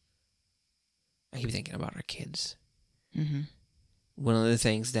 I keep thinking about our kids. One of the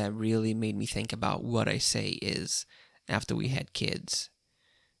things that really made me think about what I say is after we had kids,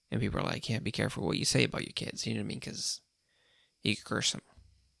 and people are like, yeah, be careful what you say about your kids. You know what I mean? Because you can curse them.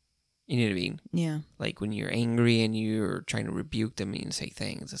 You know what I mean? Yeah. Like when you're angry and you're trying to rebuke them and say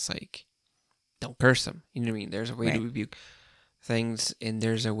things, it's like, don't curse them. You know what I mean? There's a way to rebuke things, and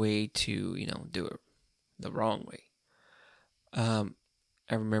there's a way to, do it the wrong way. I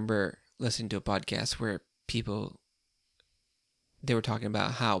remember listening to a podcast where they were talking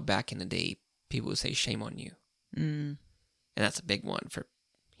about how back in the day, people would say shame on you. And that's a big one for,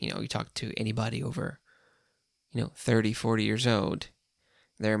 you talk to anybody over, 30, 40 years old.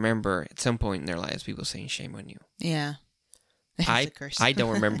 They remember at some point in their lives, people saying shame on you. Yeah. I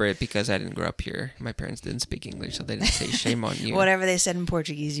don't remember it because I didn't grow up here. My parents didn't speak English, so they didn't say shame on you. Whatever they said in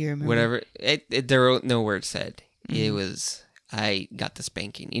Portuguese, you remember. Whatever. There were no words said. It was, I got the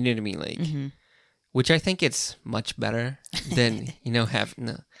spanking. You know what I mean? Like, which I think it's much better than, having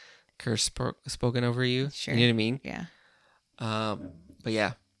the curse spoken over you. Sure. You know what I mean? Yeah. But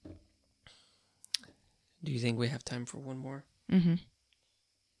yeah. Do you think we have time for one more? Mm-hmm. You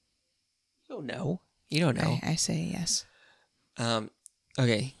don't know. You don't know. I say yes.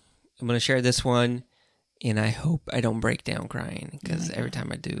 Okay. I'm going to share this one, and I hope I don't break down crying, because every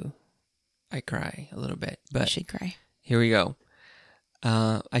time I do, I cry a little bit. But I should cry. here we go.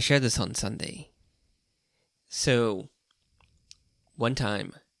 I shared this on Sunday. So, one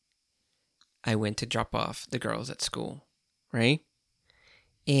time, I went to drop off the girls at school, right?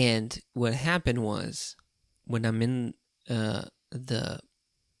 And what happened was, when I'm in the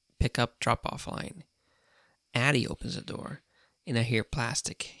pickup drop-off line, Addie opens the door, and I hear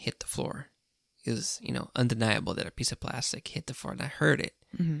plastic hit the floor. It was, undeniable that a piece of plastic hit the floor, and I heard it.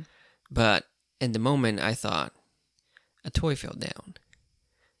 Mm-hmm. But in the moment, I thought, a toy fell down.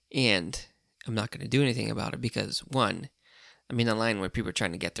 And I'm not going to do anything about it because, one, I'm in a line where people are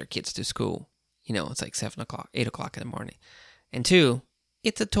trying to get their kids to school. It's like 7 o'clock, 8 o'clock in the morning. And two,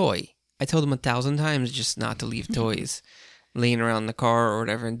 it's a toy. I told them 1,000 times just not to leave toys laying around the car or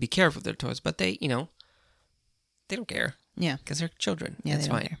whatever, and be careful with their toys. But they, they don't care. Yeah. Because they're children. Yeah, That's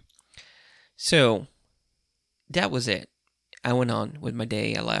they don't fine. care. So, that was it. I went on with my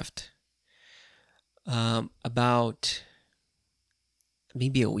day. I left. About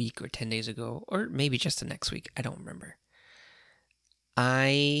maybe a week or 10 days ago, or maybe just the next week. I don't remember.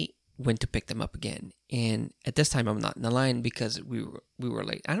 I went to pick them up again. And at this time, I'm not in the line because we were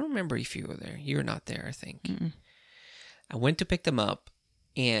late. I don't remember if you were there. You were not there, I think. Mm-mm. I went to pick them up,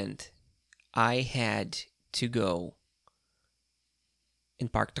 and I had to go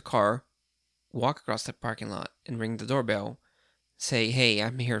and park the car, walk across the parking lot, and ring the doorbell, say, hey,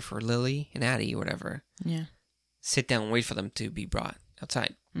 I'm here for Lily and Addie, or whatever. Yeah. Sit down and wait for them to be brought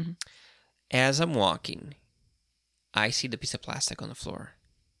outside. Mhm. As I'm walking, I see the piece of plastic on the floor.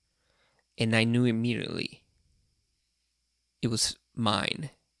 And I knew immediately it was mine.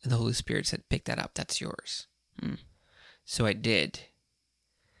 And the Holy Spirit said, pick that up. That's yours. Mm. So I did.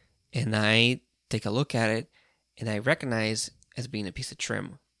 And I take a look at it, and I recognize as being a piece of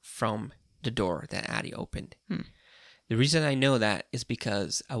trim from the door that Addie opened. Hmm. The reason I know that is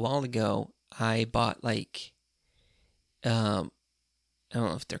because a while ago, I bought like, I don't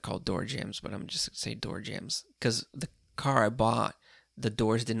know if they're called door jams, but I'm just going to say door jams. Because the car I bought, the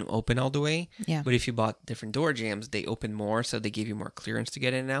doors didn't open all the way. Yeah. But if you bought different door jams, they open more, so they give you more clearance to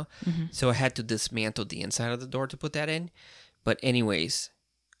get in now. Mm-hmm. So I had to dismantle the inside of the door to put that in. But anyways,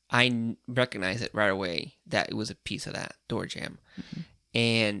 I recognized it right away that it was a piece of that door jam. Mm-hmm.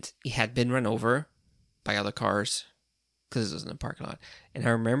 And it had been run over by other cars because it was in the parking lot. And I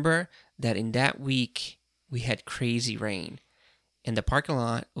remember that in that week, we had crazy rain. And the parking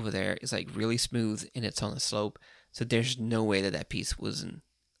lot over there is like really smooth and it's on a slope. So there's no way that piece wasn't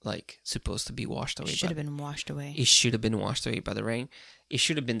like supposed to be washed away. Should have been washed away. It should have been washed away by the rain. It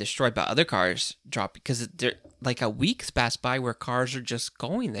should have been destroyed by other cars dropped because there like a week's passed by where cars are just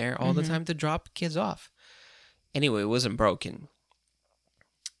going there all the time to drop kids off. Anyway, it wasn't broken.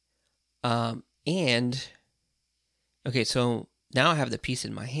 And okay, so now I have the piece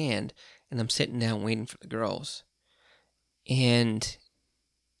in my hand and I'm sitting down waiting for the girls. And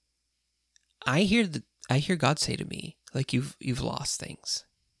I hear God say to me, like, you've lost things.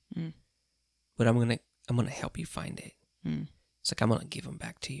 Mm. But I'm gonna help you find it. Mm. It's like I'm gonna give them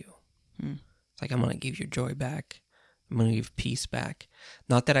back to you. Mm. It's like I'm gonna give your joy back. I'm gonna give peace back.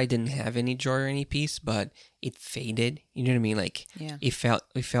 Not that I didn't have any joy or any peace, but it faded. You know what I mean? Like Yeah. it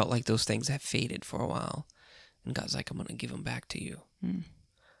felt like those things have faded for a while. And God's like, I'm gonna give them back to you. Mm.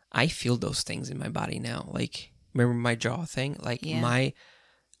 I feel those things in my body now. Like, remember my jaw thing? Like Yeah.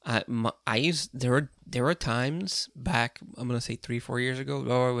 I used there were times back, I'm gonna say 3-4 years ago,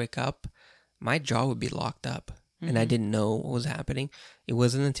 where I wake up, my jaw would be locked up, and I didn't know what was happening. It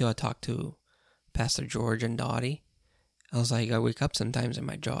wasn't until I talked to Pastor George and Dottie. I was like, I wake up sometimes and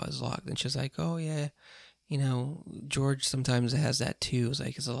my jaw is locked, and she's like, oh yeah, you know, George sometimes has that too. It's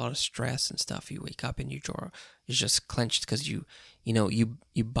like it's a lot of stress and stuff. You wake up and your jaw is just clenched because you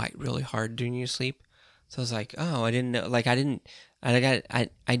bite really hard during your sleep. So I was like, oh, I didn't know. Like I didn't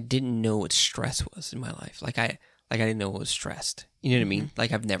know what stress was in my life. I didn't know what was stressed. You know what I mean?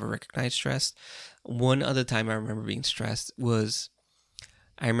 Like I've never recognized stress. One other time I remember being stressed was,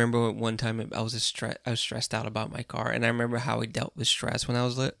 I remember one time I was stressed out about my car, and I remember how I dealt with stress when I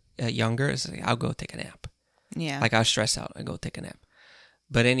was younger. It's like, I'll go take a nap. Yeah. Like I was stressed out, I go take a nap.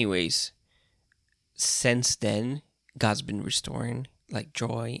 But anyways, since then, God's been restoring like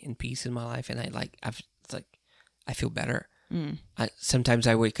joy and peace in my life, and I feel better. Mm. Sometimes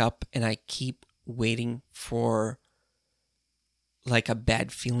I wake up and I keep waiting for like a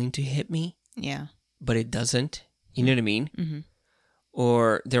bad feeling to hit me, Yeah. but it doesn't. You know what I mean? Mm-hmm.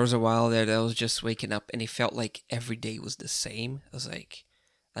 Or there was a while there that I was just waking up and it felt like every day was the same. I was like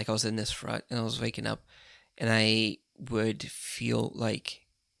I was in this rut and I was waking up and I would feel like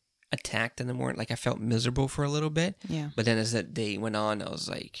attacked in the morning. Like I felt miserable for a little bit. Yeah. But then as that day went on, I was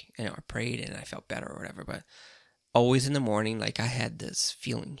like, I prayed and I felt better or whatever. But always in the morning, like I had this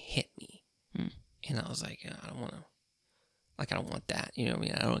feeling hit me. Mm. And I was like, I don't want that. You know what I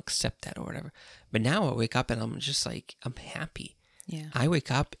mean? I don't accept that or whatever. But now I wake up and I'm just like, I'm happy. Yeah. I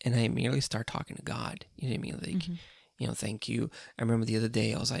wake up and I immediately start talking to God. You know what I mean? Like, thank you. I remember the other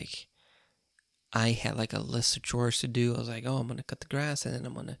day I was like, I had like a list of chores to do. I was like, oh, I'm going to cut the grass and then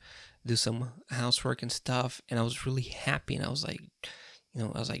I'm going to do some housework and stuff. And I was really happy. And I was like,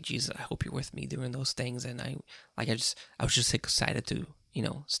 Jesus, I hope you're with me doing those things. And I was just excited to,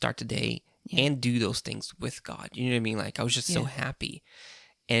 start the day and do those things with God. You know what I mean? Like I was just so happy.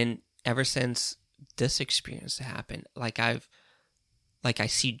 And ever since this experience happened, I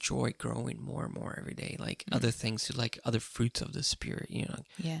see joy growing more and more every day. Like other things, like other fruits of the Spirit,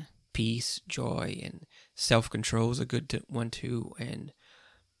 Yeah. peace, joy, and self-control is a good one too, and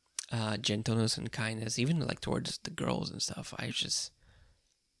gentleness and kindness, even like towards the girls and stuff. I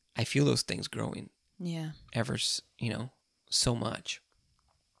feel those things growing Yeah. ever, so much.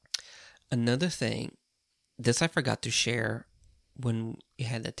 Another thing, this I forgot to share when we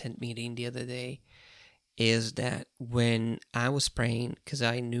had the tent meeting the other day is that when I was praying, because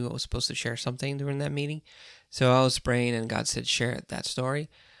I knew I was supposed to share something during that meeting, so I was praying and God said, share that story.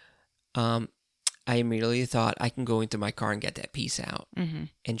 I immediately thought I can go into my car and get that piece out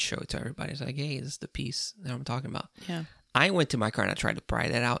and show it to everybody. It's like, hey, this is the piece that I'm talking about. Yeah. I went to my car and I tried to pry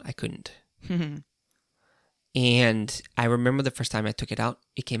that out. I couldn't. And I remember the first time I took it out,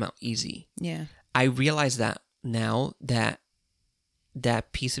 it came out easy. Yeah. I realize that now that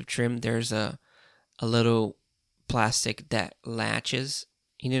piece of trim, there's a little plastic that latches.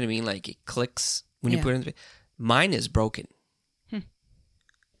 You know what I mean? Like it clicks when you put it in. Mine is broken.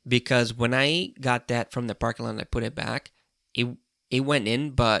 Because when I got that from the parking lot and I put it back, it went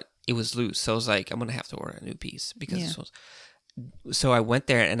in, but it was loose. So I was like, I'm going to have to order a new piece. So I went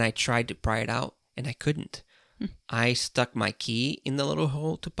there and I tried to pry it out and I couldn't. I stuck my key in the little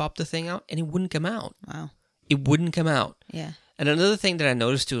hole to pop the thing out and it wouldn't come out. Wow. It wouldn't come out. Yeah. And another thing that I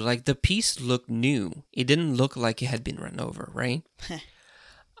noticed too, like the piece looked new. It didn't look like it had been run over, right?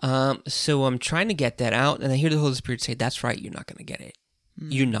 So I'm trying to get that out and I hear the Holy Spirit say, that's right, you're not going to get it.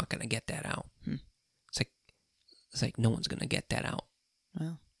 You're not going to get that out. It's like no one's going to get that out.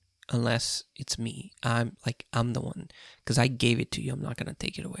 Wow. Unless it's me. I'm the one. Because I gave it to you. I'm not going to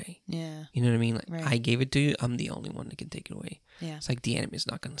take it away. Yeah. You know what I mean? Like Right. I gave it to you. I'm the only one that can take it away. Yeah. It's like the enemy's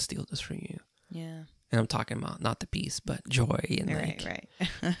not going to steal this from you. Yeah. And I'm talking about not the peace, but joy and Right.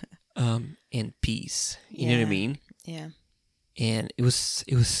 and peace. You know what I mean? Yeah. And it was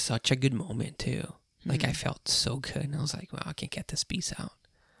such a good moment too. Like I felt so good. And I was like, wow, I can get this piece out.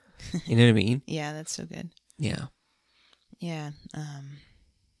 You know what I mean? Yeah, that's so good. Yeah. Yeah.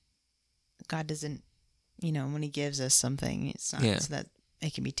 God doesn't, when he gives us something, it's not so that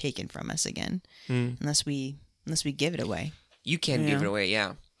it can be taken from us again unless we give it away. You can give it away.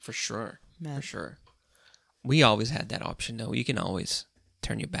 Yeah, for sure. For sure. We always had that option though. You can always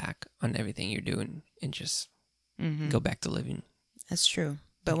turn your back on everything you're doing and just go back to living. That's true.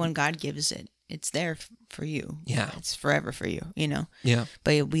 But when God gives it, it's there for you. Yeah. It's forever for you, Yeah.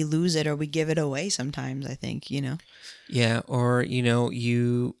 But we lose it or we give it away sometimes, I think, Yeah, or,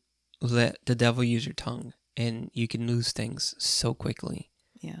 you let the devil use your tongue and you can lose things so quickly.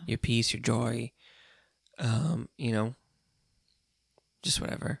 Yeah. Your peace, your joy, just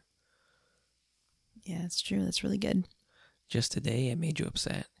whatever. Yeah, it's true. That's really good. Just today I made you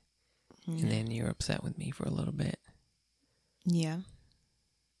upset. And then you're upset with me for a little bit. Yeah.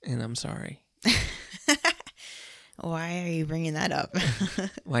 And I'm sorry. Why are you bringing that up?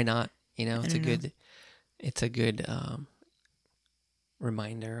 Why not? It's a good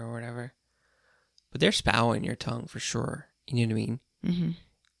reminder or whatever. But there's power in your tongue for sure. You know what I mean? Mm-hmm.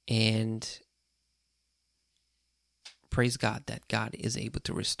 And praise God that God is able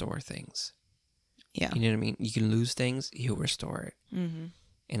to restore things. Yeah. You know what I mean? You can lose things, He'll restore it. Mm-hmm.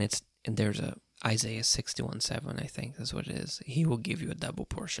 And there's a Isaiah 61:7, I think that's what it is. He will give you a double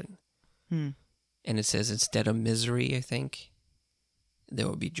portion. And it says instead of misery, I think, there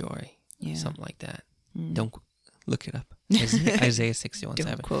will be joy. Yeah. Something like that. Don't look it up. Isaiah 61:7.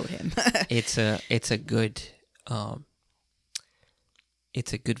 Don't quote him. It's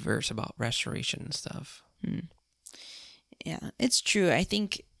a good verse about restoration and stuff. Yeah, it's true. I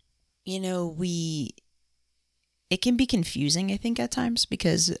think, it can be confusing, I think, at times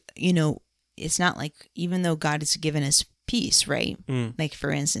because, it's not like, even though God has given us peace, right? Like,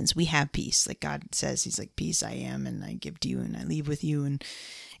 for instance, we have peace. Like, God says, He's like, peace I am, and I give to you, and I leave with you. And,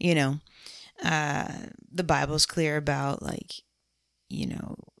 the Bible's clear about, like,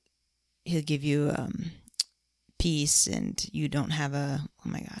 He'll give you peace, and you don't have oh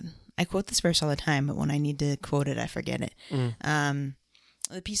my God. I quote this verse all the time, but when I need to quote it, I forget it.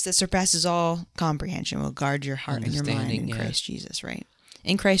 The peace that surpasses all comprehension will guard your heart and your mind in Christ Jesus, right?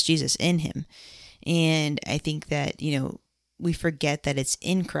 In Christ Jesus, in Him. And I think that, we forget that it's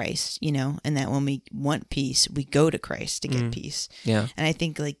in Christ, and that when we want peace, we go to Christ to get peace. Yeah. And I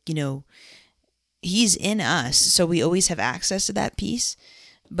think, like, He's in us, so we always have access to that peace.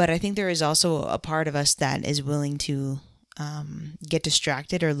 But I think there is also a part of us that is willing to get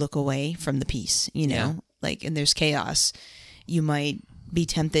distracted or look away from the peace, like, and there's chaos. You might be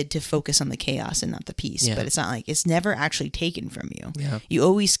tempted to focus on the chaos and not the peace, but it's not like it's never actually taken from you. Yeah. You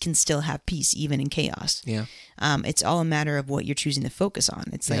always can still have peace even in chaos. Yeah. It's all a matter of what you're choosing to focus on.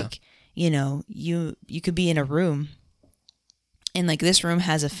 It's like, you could be in a room and like this room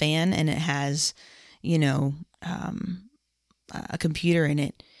has a fan and it has, a computer in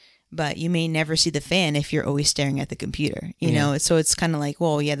it, but you may never see the fan if you're always staring at the computer, know? So it's kind of like,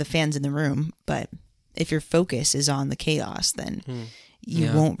 well, yeah, the fan's in the room, but if your focus is on the chaos, then you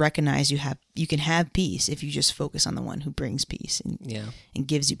Yeah. won't recognize you can have peace if you just focus on the one who brings peace Yeah. and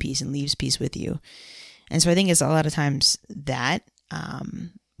gives you peace and leaves peace with you. And so I think it's a lot of times that, I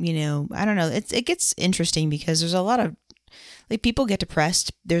don't know, it gets interesting because there's a lot of, like, people get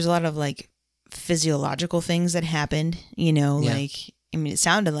depressed. There's a lot of, like, physiological things that happened, Yeah. like, I mean, it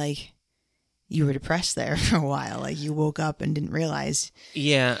sounded like you were depressed there for a while. Like, you woke up and didn't realize.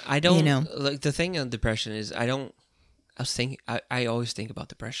 Yeah, I don't You know. like the thing on depression is I always think about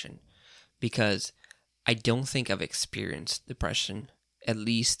depression because I don't think I've experienced depression, at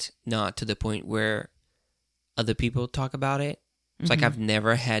least not to the point where other people talk about it. It's like I've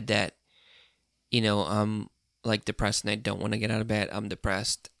never had that, I'm like depressed and I don't want to get out of bed. I'm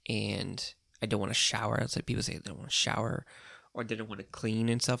depressed and I don't want to shower. It's like people say they don't want to shower or they don't want to clean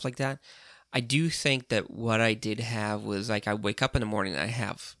and stuff like that. I do think that what I did have was like I wake up in the morning and I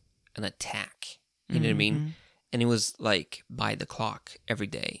have an attack. You know what I mean? And it was like by the clock every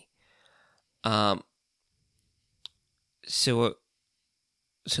day. So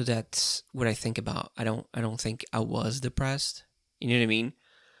that's what I think about. I don't think I was depressed. You know what I mean?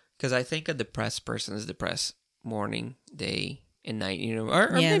 Because I think a depressed person is depressed morning, day, and night.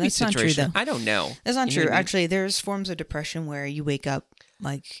 Or Yeah, maybe that's not true, situation. though. I don't know. That's not You know true. what I mean? Actually, there's forms of depression where you wake up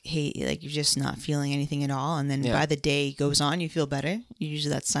like, hey, like you're just not feeling anything at all. And then Yeah. by the day goes on, you feel better.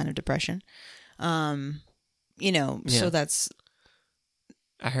 Usually that's a sign of depression. So that's,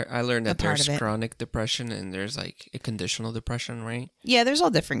 I learned that a part there's of it. chronic depression and there's like a conditional depression, right? yeah, there's all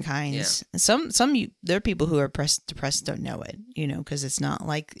different kinds. There are people who are depressed don't know it, because it's not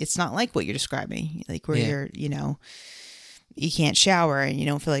like what you're describing, like where Yeah. you're, you can't shower and you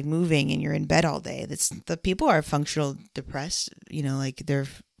don't feel like moving and you're in bed all day. That's the people are functional depressed, like they're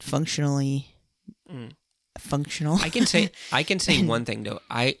functionally functional. I can say one thing though.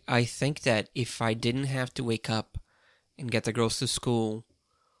 I think that if I didn't have to wake up and get the girls to school,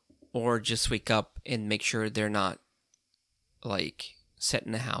 or just wake up and make sure they're not like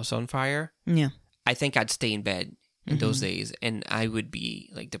setting the house on fire, yeah. I think I'd stay in bed in those days and I would be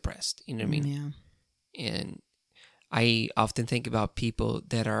like depressed. You know what I mean? Yeah. And I often think about people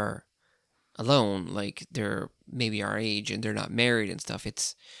that are alone, like they're maybe our age and they're not married and stuff.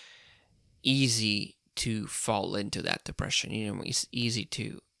 It's easy to fall into that depression. It's easy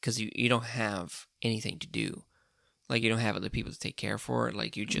to, because you don't have anything to do. Like you don't have other people to take care for.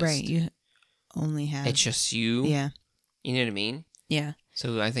 Like you just, Right. You only have. it's just you. Yeah. You know what I mean? Yeah.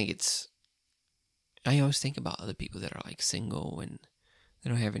 So I think I always think about other people that are like single and they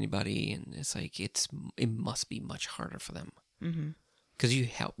don't have anybody, and it's like it must be much harder for them. Because you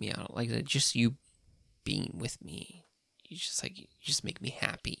help me out, like just you being with me, you just make me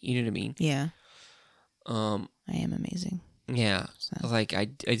happy. You know what I mean? Yeah. I am amazing. Yeah, So. like I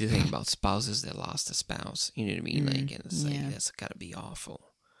do think about spouses that lost a spouse. You know what I mean? Like, and it's like yeah. that's gotta be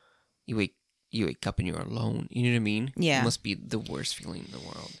awful. You wake up and you're alone. You know what I mean? Yeah. It must be the worst feeling in the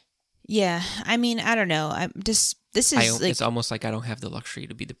world. Yeah. I mean, I don't know. This is like It's almost like I don't have the luxury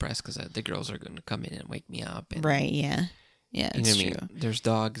to be depressed because the girls are going to come in and wake me up. And, right. Yeah. Yeah. You know It's what I true. mean? There's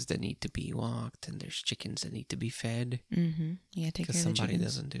dogs that need to be walked, and there's chickens that need to be fed Mm-hmm. Yeah. Take care because of the somebody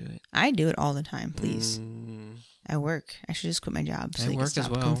chickens. doesn't do it. I do it all the time. Please. Mm, I work. I should just quit my job so I they can work as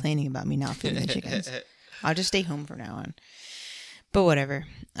stop well. complaining about me not feeding the chickens. I'll just stay home from now on. But whatever.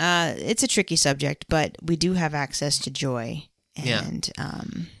 It's a tricky subject, but we do have access to joy, Yeah. and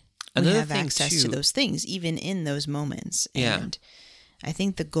we Another have thing, access to too- those things, even in those moments. Yeah. And I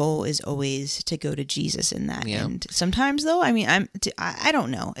think the goal is always to go to Jesus in that. Yeah. And sometimes, though, I mean, I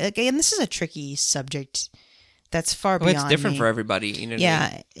don't know. Again, this is a tricky subject. That's far well, beyond it's different me. for everybody. You know what I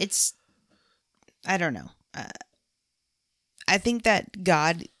mean? Yeah, it's. I don't know. I think that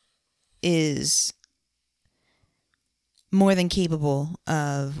God is more than capable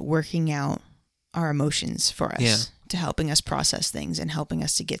of working out our emotions for us, Yeah. to helping us process things and helping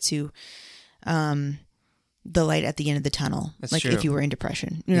us to get to the light at the end of the tunnel. That's like true. if you were in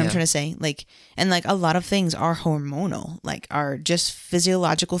depression, you know what I'm Yeah. trying to say? Like, and like a lot of things are hormonal, like are just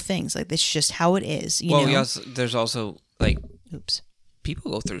physiological things. Like it's just how it is. You Well, know? yes, there's also like Oops.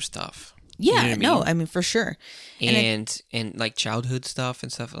 people go through stuff. Yeah, You know what I mean? I mean for sure. And like childhood stuff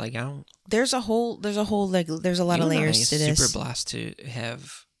and stuff. Like I don't. There's a whole like there's a lot you of and I layers to are this. Super blessed to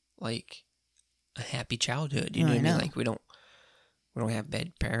have like a happy childhood. You Oh, know I what I mean? know. Like we don't have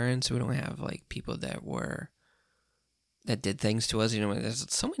bad parents. We don't have like people that did things to us. You know, there's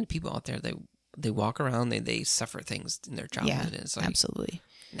so many people out there that they walk around, they suffer things in their Yeah, childhood. And it's like absolutely.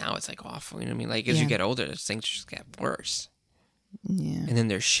 now it's like awful. You know what I mean? Like as Yeah. you get older, things just get worse. Yeah. And then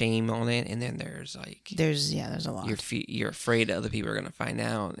there's shame on it, and then there's like There's a lot. you're afraid other people are gonna find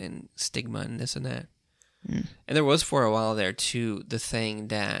out, and stigma and this and that. Mm. And there was for a while there too the thing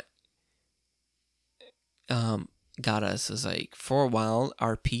that got us is like for a while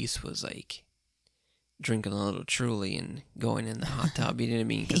our peace was like drinking a little Truly and going in the hot tub. You know what I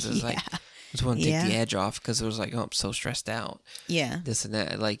mean? Because it was like I just want to take the edge off because it was like, oh, I'm so stressed out. Yeah. This and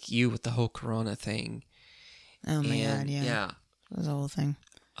that, like you with the whole Corona thing. Oh my God. Yeah. That was the whole thing.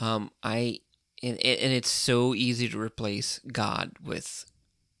 And it's so easy to replace God with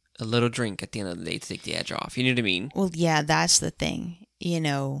a little drink at the end of the day to take the edge off. You know what I mean? Well, yeah, that's the thing.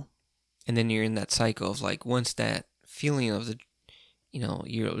 And then you're in that cycle of like once that feeling of the,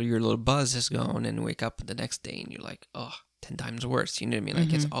 your little buzz is gone, and wake up the next day and you're like, oh, 10 times worse. You know what I mean?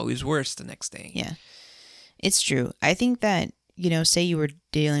 Like it's always worse the next day. Yeah, it's true. I think that, say you were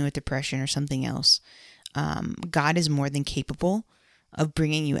dealing with depression or something else, God is more than capable of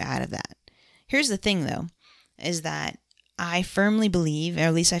bringing you out of that. Here's the thing, though, is that I firmly believe, or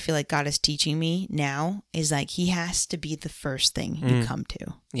at least I feel like God is teaching me now, is like he has to be the first thing you come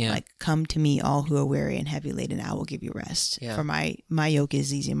to. Yeah. Like, come to me, all who are weary and heavy laden, I will give you rest. Yeah. For my yoke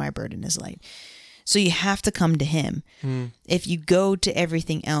is easy, my burden is light. So you have to come to him. If you go to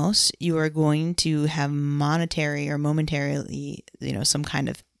everything else, you are going to have monetary or momentarily, some kind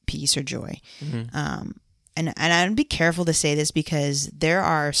of peace or joy. And I'd be careful to say this because there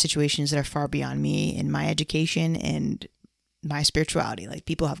are situations that are far beyond me in my education and my spirituality. Like,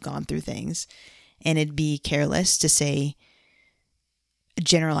 people have gone through things, and it'd be careless to say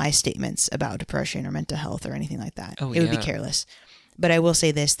generalized statements about depression or mental health or anything like that. It would be careless. But I will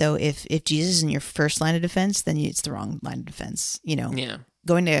say this, though, if Jesus is in your first line of defense, then it's the wrong line of defense. Yeah.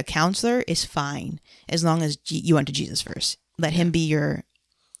 Going to a counselor is fine as long as you went to Jesus first. Let him be your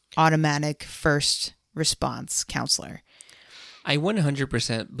automatic first response counselor. I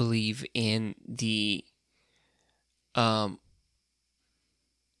 100% believe in the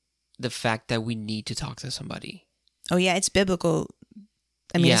fact that we need to talk to somebody. Oh yeah, it's biblical.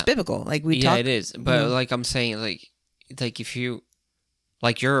 I mean, it's biblical. Like we talk. Yeah, it is. But like I'm saying, like if you,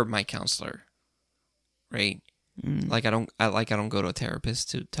 like you're my counselor, right? Like I don't go to a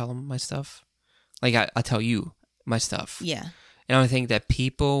therapist to tell them my stuff. Like I tell you my stuff. Yeah. And I think that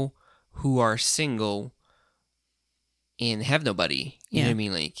people who are single and have nobody, you know what I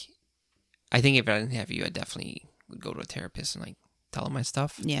mean? Like, I think if I didn't have you, I definitely would go to a therapist and like tell them my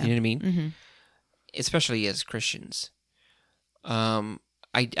stuff. Yeah. You know what I mean? Mm-hmm. Especially as Christians.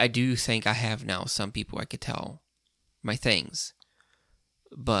 I do think I have now some people I could tell my things,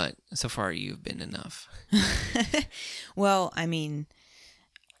 but so far you've been enough. Well, I mean,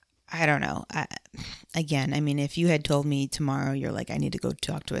 I don't know. If you had told me tomorrow you're like, I need to go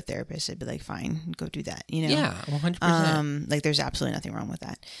talk to a therapist, I'd be like, fine, go do that. Yeah, 100%. Like, there's absolutely nothing wrong with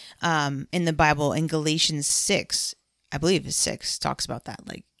that. In the Bible, in Galatians 6, I believe it's 6, talks about that.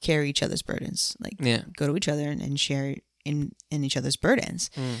 Like, carry each other's burdens. Like, go to each other and share in each other's burdens.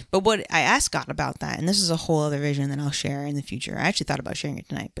 But what I asked God about that, and this is a whole other vision that I'll share in the future. I actually thought about sharing it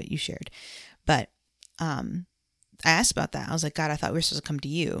tonight, but you shared. But I asked about that. I was like, God, I thought we were supposed to come to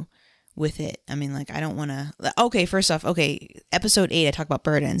you with it. I mean, like, I don't want to. Okay, first off, episode 8, I talk about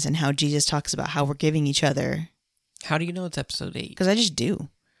burdens and how Jesus talks about how we're giving each other. How do you know it's episode 8? Because I just do.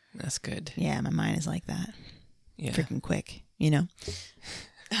 That's good. Yeah, my mind is like that. Yeah. Freaking quick, It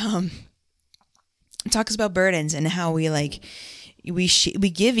talks about burdens and how we we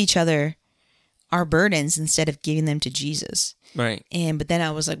give each other our burdens instead of giving them to Jesus. Right. But then I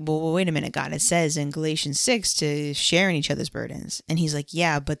was like, well, wait a minute, God. It says in Galatians 6 to share in each other's burdens. And he's like,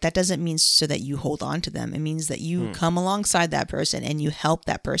 yeah, but that doesn't mean so that you hold on to them. It means that you come alongside that person and you help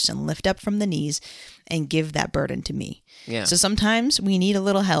that person lift up from the knees and give that burden to me. Yeah. So sometimes we need a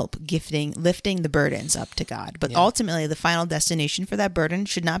little help lifting the burdens up to God. But ultimately, the final destination for that burden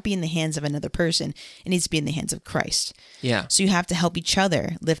should not be in the hands of another person. It needs to be in the hands of Christ. Yeah. So you have to help each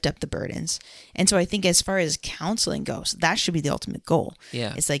other lift up the burdens. And so I think as far as counseling goes, that should be the ultimate goal.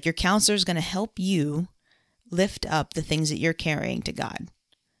 Yeah. It's like your counselor is going to help you lift up the things that you're carrying to God.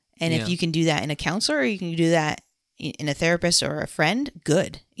 And if you can do that in a counselor, or you can do that in a therapist or a friend,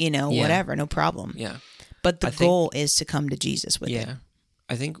 good. Whatever, no problem. Yeah. But the goal is to come to Jesus with it. Yeah.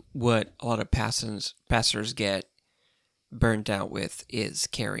 I think what a lot of pastors get burnt out with is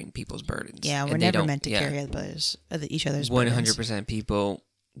carrying people's burdens. Yeah, we're never meant to carry each other's burdens. 100% people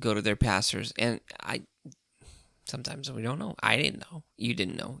go to their pastors, and sometimes we don't know. I didn't know. You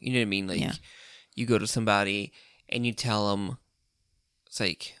didn't know. You know what I mean? Like, you go to somebody and you tell them, it's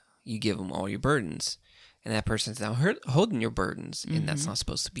like, you give them all your burdens, and that person's now holding your burdens, and that's not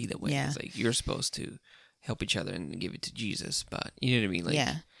supposed to be that way. It's like, you're supposed to help each other and give it to Jesus, but you know what I mean? Like,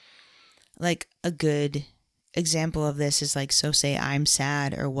 like a good example of this is like, so say I'm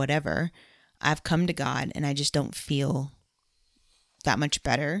sad or whatever. I've come to God and I just don't feel that much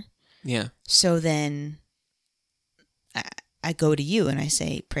better. Yeah. So then I go to you and I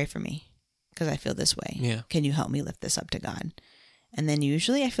say, pray for me because I feel this way. Yeah. Can you help me lift this up to God? And then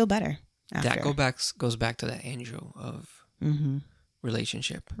usually I feel better after. That goes back to that angel of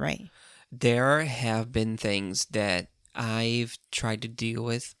relationship. Right. There have been things that I've tried to deal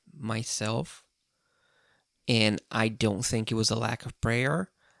with myself, and I don't think it was a lack of prayer.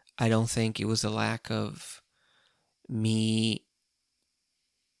 I don't think it was a lack of me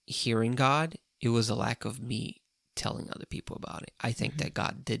hearing God. It was a lack of me telling other people about it. I think that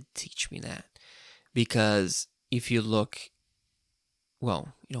God did teach me that, because if you look,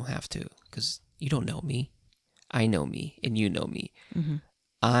 well, you don't have to, because you don't know me. I know me, and you know me. Mm-hmm.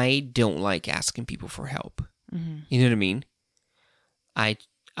 I don't like asking people for help. Mm-hmm. You know what I mean? I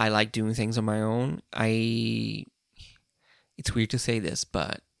like doing things on my own. It's weird to say this,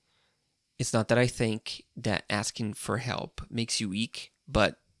 but it's not that I think that asking for help makes you weak,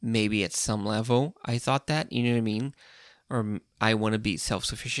 but maybe at some level I thought that, you know what I mean? Or I want to be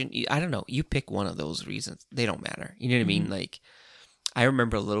self-sufficient. I don't know. You pick one of those reasons. They don't matter. You know what I mean? Like, I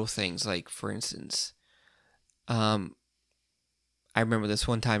remember little things, like, for instance, I remember this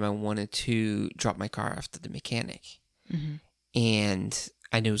one time I wanted to drop my car off to the mechanic. Mm-hmm. And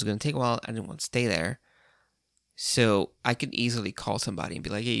I knew it was going to take a while. I didn't want to stay there. So I could easily call somebody and be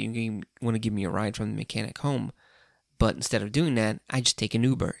like, hey, you want to give me a ride from the mechanic home? But instead of doing that, I just take an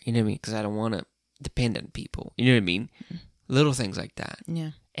Uber. You know what I mean? Because I don't want to depend on people. You know what I mean? Mm-hmm. Little things like that.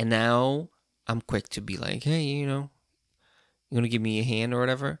 Yeah. And now I'm quick to be like, hey, you want to give me a hand or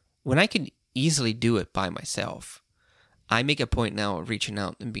whatever? When I could easily do it by myself. I make a point now of reaching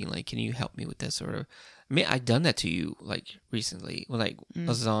out and being like, can you help me with this? Or, I mean, I've done that to you, like, recently. When, like, I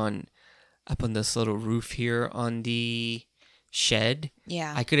was up on this little roof here on the shed.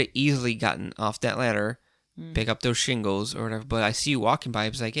 Yeah. I could have easily gotten off that ladder, pick up those shingles or whatever. But I see you walking by. I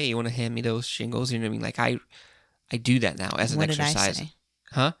was like, hey, you want to hand me those shingles? You know what I mean? Like, I do that now as an exercise. What did I say?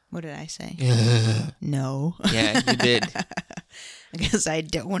 Huh? What did I say? No. Yeah, you did. Because I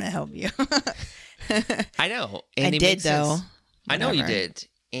don't want to help you. I know. And I did, though. I know you did.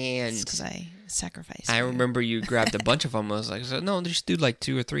 And because I sacrificed. I remember you grabbed a bunch of them. I was like, no, just do like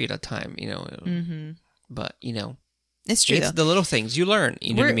 2 or 3 at a time, Mm-hmm. But, it's true. It's the little things you learn.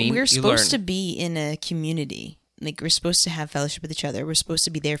 You know what I mean? We're supposed to be in a community. Like, we're supposed to have fellowship with each other. We're supposed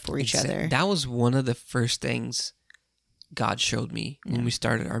to be there for each other. That was one of the first things God showed me when we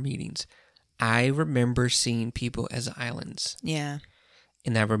started our meetings. I remember seeing people as islands. Yeah.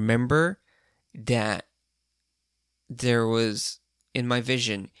 And I remember that there was, in my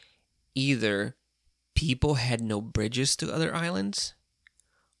vision, either people had no bridges to other islands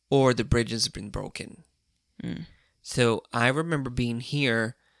or the bridges had been broken. Mm. So I remember being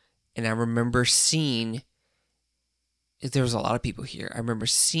here and I remember seeing, there was a lot of people here. I remember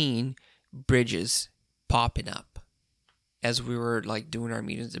seeing bridges popping up. As we were like doing our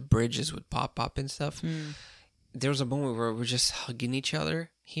meetings, the bridges would pop up and stuff. Mm. There was a moment where we're just hugging each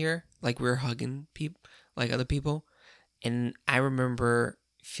other here, like we were hugging people, like other people. And I remember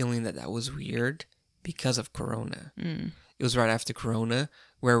feeling that was weird because of Corona. Mm. It was right after Corona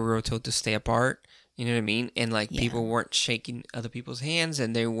where we were told to stay apart. You know what I mean? And like people weren't shaking other people's hands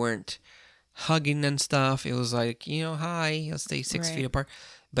and they weren't hugging and stuff. It was like, hi, let's stay 6 feet apart.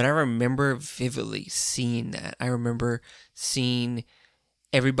 But I remember vividly seeing that. I remember seeing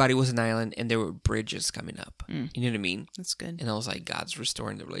everybody was an island and there were bridges coming up. You know what I mean? That's good. And I was like, God's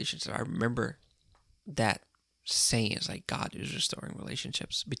restoring the relationship. I remember that saying, it's like God is restoring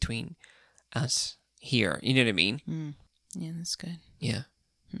relationships between us here. You know what I mean? Mm. Yeah, that's good. Yeah.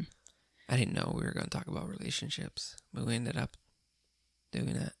 I didn't know we were going to talk about relationships, but we ended up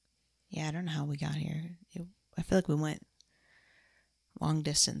doing that. Yeah, I don't know how we got here. I feel like we went long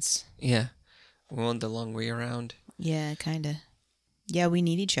distance. Yeah. We went the long way around. Yeah, kind of. Yeah, we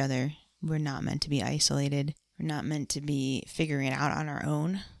need each other. We're not meant to be isolated. We're not meant to be figuring it out on our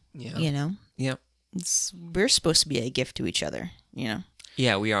own. Yeah. Yep. We're supposed to be a gift to each other,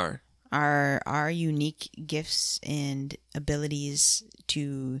 Yeah, we are. Our unique gifts and abilities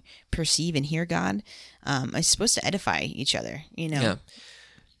to perceive and hear God is supposed to edify each other, Yeah,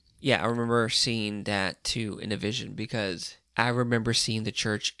 I remember seeing that too in a vision because I remember seeing the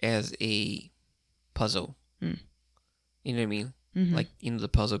church as a puzzle. You know what I mean? Mm-hmm. Like, the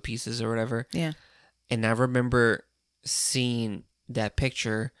puzzle pieces or whatever. Yeah. And I remember seeing that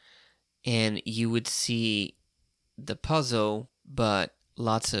picture and you would see the puzzle, but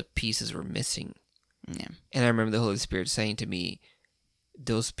lots of pieces were missing. Yeah. And I remember the Holy Spirit saying to me,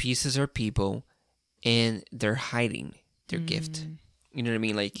 those pieces are people and they're hiding their gift. You know what I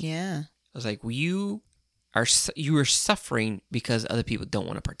mean? Like, yeah. I was like, well, you are suffering because other people don't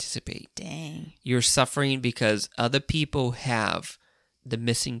want to participate. Dang. You're suffering because other people have the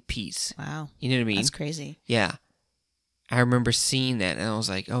missing piece. Wow. You know what I mean? That's crazy. Yeah. I remember seeing that and I was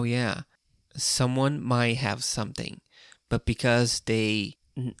like, oh yeah, someone might have something, but because they,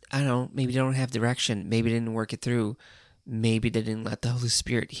 I don't know, maybe they don't have direction, maybe they didn't work it through, maybe they didn't let the Holy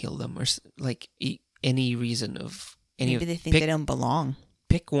Spirit heal them, or like any reason of any. Maybe they think they don't belong.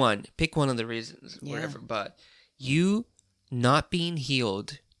 Pick one of the reasons, Yeah. whatever. But you not being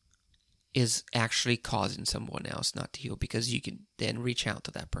healed is actually causing someone else not to heal, because you can then reach out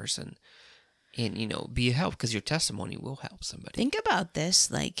to that person and, be a help, because your testimony will help somebody. Think about this,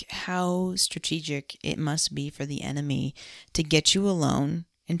 like how strategic it must be for the enemy to get you alone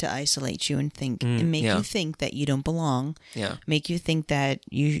and to isolate you and make yeah. you think that you don't belong. Yeah. Make you think that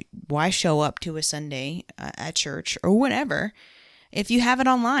why show up to a Sunday at church or whatever if you have it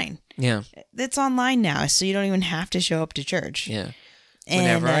online. Yeah. It's online now, so you don't even have to show up to church. Yeah. And,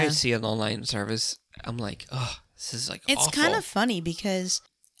 Whenever I see an online service, I'm like, oh, this is like it's awful. kind of funny because,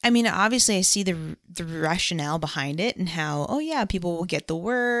 I mean, obviously I see the rationale behind it and how, oh yeah, people will get the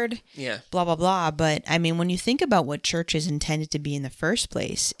word, Yeah. blah, blah, blah. But I mean, when you think about what church is intended to be in the first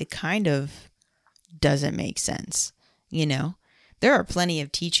place, it kind of doesn't make sense. There are plenty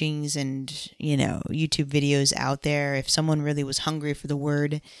of teachings and, YouTube videos out there. If someone really was hungry for the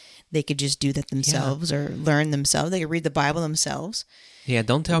word, they could just do that themselves or learn themselves. They could read the Bible themselves. Yeah,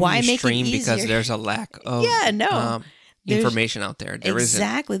 don't tell Why me you make it stream because easier? there's a lack of information out there. There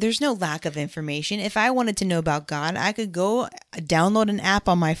Exactly. There's no lack of information. If I wanted to know about God, I could go download an app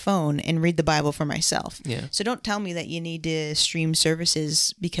on my phone and read the Bible for myself. Yeah. So don't tell me that you need to stream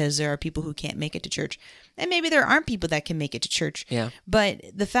services because there are people who can't make it to church. And maybe there aren't people that can make it to church. Yeah. But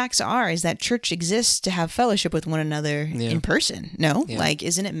the facts is that church exists to have fellowship with one another in person. No? Yeah. Like,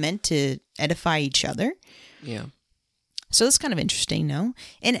 isn't it meant to edify each other? Yeah. So it's kind of interesting, no?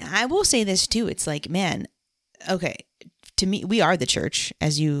 And I will say this too. It's like, man, okay, to me, we are the church,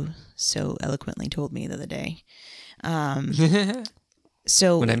 as you so eloquently told me the other day.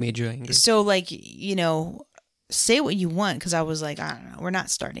 So When I made you angry. So like, say what you want, because I was like, I don't know, we're not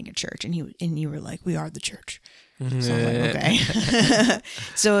starting a church, and you were like, we are the church. So I'm like, okay.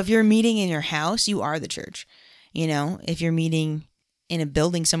 So if you're meeting in your house, you are the church. If you're meeting in a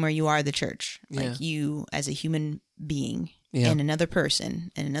building somewhere, you are the church. Like you as a human being and another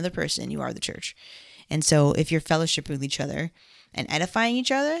person, you are the church. And so if you're fellowship with each other and edifying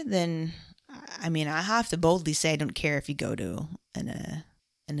each other, then, I mean, I have to boldly say I don't care if you go to an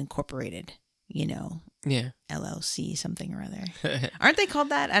incorporated, LLC, something or other. Aren't they called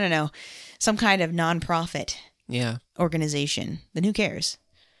that? I don't know. Some kind of nonprofit organization. Then who cares?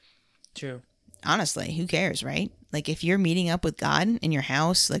 True. Honestly, who cares, right? Like if you're meeting up with God in your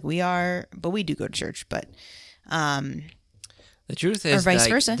house, like we are, but we do go to church, but the truth is, or vice like,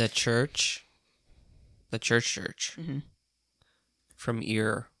 versa. the church, Mm-hmm. from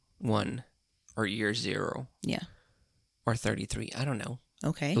year 1 or year 0, or 33, I don't know.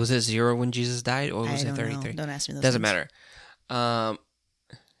 Okay. Was it 0 when Jesus died, or was it 33? Don't ask me those Doesn't things. matter.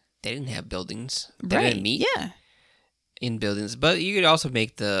 They didn't have buildings. They Right. didn't meet in buildings. But you could also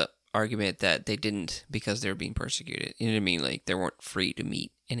make the argument that they didn't because they were being persecuted. You know what I mean? Like, they weren't free to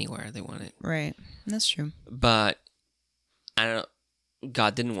meet anywhere they wanted. Right. That's true. But, I don't know.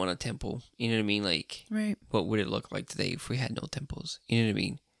 God didn't want a temple. You know what I mean? Like, Right. what would it look like today if we had no temples? You know what I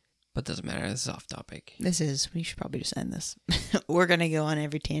mean? But it doesn't matter. This is off topic. We should probably just end this. We're going to go on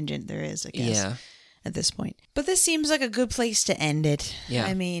every tangent there is, I guess, at this point. But this seems like a good place to end it. Yeah.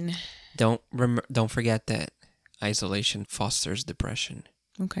 I mean. Don't forget that isolation fosters depression.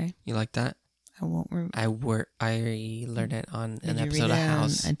 Okay. You like that? I won't. I learned it on Did an you episode read of it on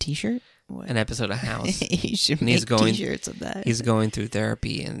House. a T-shirt? What? An episode of House. You should And make he's going- T-shirts of that. He's going through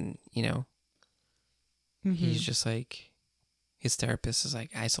therapy, and Mhm. he's just like, his therapist is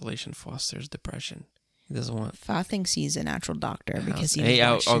like, isolation fosters depression. He doesn't want. Fa thinks he's a natural doctor House. because he's Hey,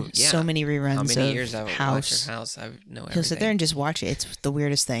 watched so many reruns How many of years I've House. watched House? I know everything. He'll sit there and just watch it. It's the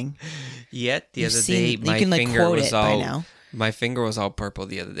weirdest thing. Yet the You've other seen- day, my you can like finger quote was it by all now. my finger was all purple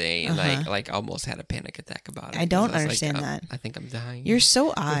the other day, and Uh-huh. like almost had a panic attack about it. I don't 'cause was understand like, that. I think I'm dying. You're so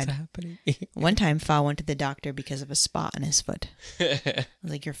What's odd. happening? One time, Fa went to the doctor because of a spot on his foot. I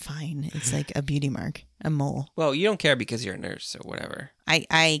was like, "You're fine. It's like a beauty mark, a mole." Well, you don't care because you're a nurse or whatever.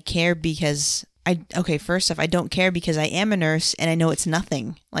 I care because first off, I don't care because I am a nurse and I know it's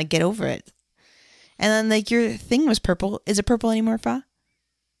nothing. Like, get over it. And then, like, your thing was purple. Is it purple anymore, Fa?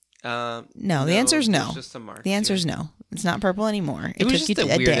 No, the answer is no. there's just some marks The answer here. is no. It's not purple anymore. It was took just you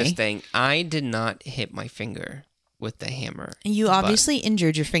the a weirdest day. thing. I did not hit my finger with the hammer. You but obviously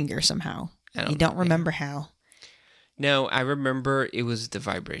injured your finger somehow. I You don't know, remember how. No, I remember it was the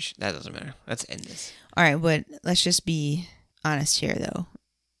vibration. That doesn't matter. Let's end this. All right, but let's just be honest here, though.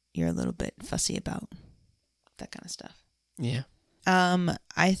 You're a little bit fussy about that kind of stuff. Yeah.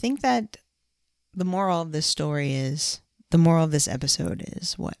 I think that the moral of this episode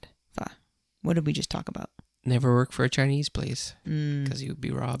is what? What did we just talk about? Never work for a Chinese place because you'd be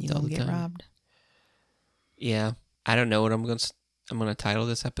robbed all the time. Get robbed. Yeah, I don't know what I'm gonna title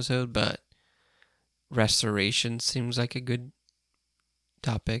this episode, but restoration seems like a good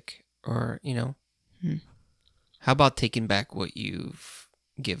topic. Or how about taking back what you've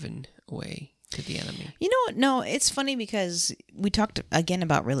given away to the enemy? You know what? No, it's funny because we talked again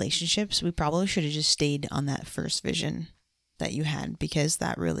about relationships. We probably should have just stayed on that first vision that you had, because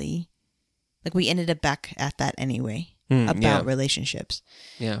that really, like, we ended up back at that anyway about relationships.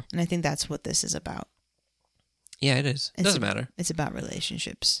 Yeah. And I think that's what this is about. Yeah, it is. It doesn't matter. It's about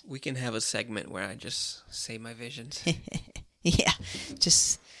relationships. We can have a segment where I just say my visions. Yeah.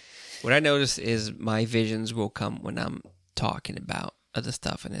 Just. What I notice is my visions will come when I'm talking about other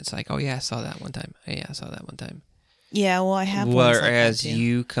stuff, and it's like, oh yeah, I saw that one time. Oh, yeah, I saw that one time. Yeah, well, I have. Whereas like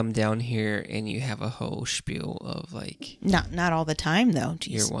you come down here and you have a whole spiel of like. Not all the time though.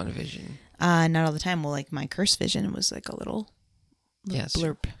 Jeez. Your one vision. Not all the time. Well, like my curse vision was like a little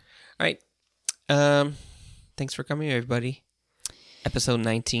blurb. All right. Thanks for coming, everybody. Episode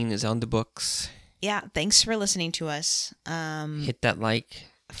 19 is on the books. Yeah, thanks for listening to us. Hit that like.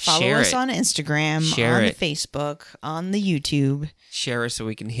 Follow us on Instagram, on the Facebook, on the YouTube. Share us so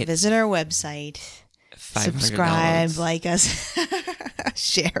we can visit our website. Subscribe, like us.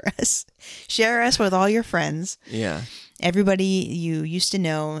 Share us with all your friends. Yeah. Everybody you used to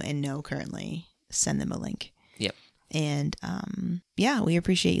know and know currently, send them a link. Yep. And we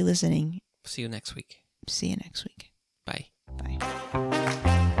appreciate you listening. See you next week. See you next week. Bye. Bye.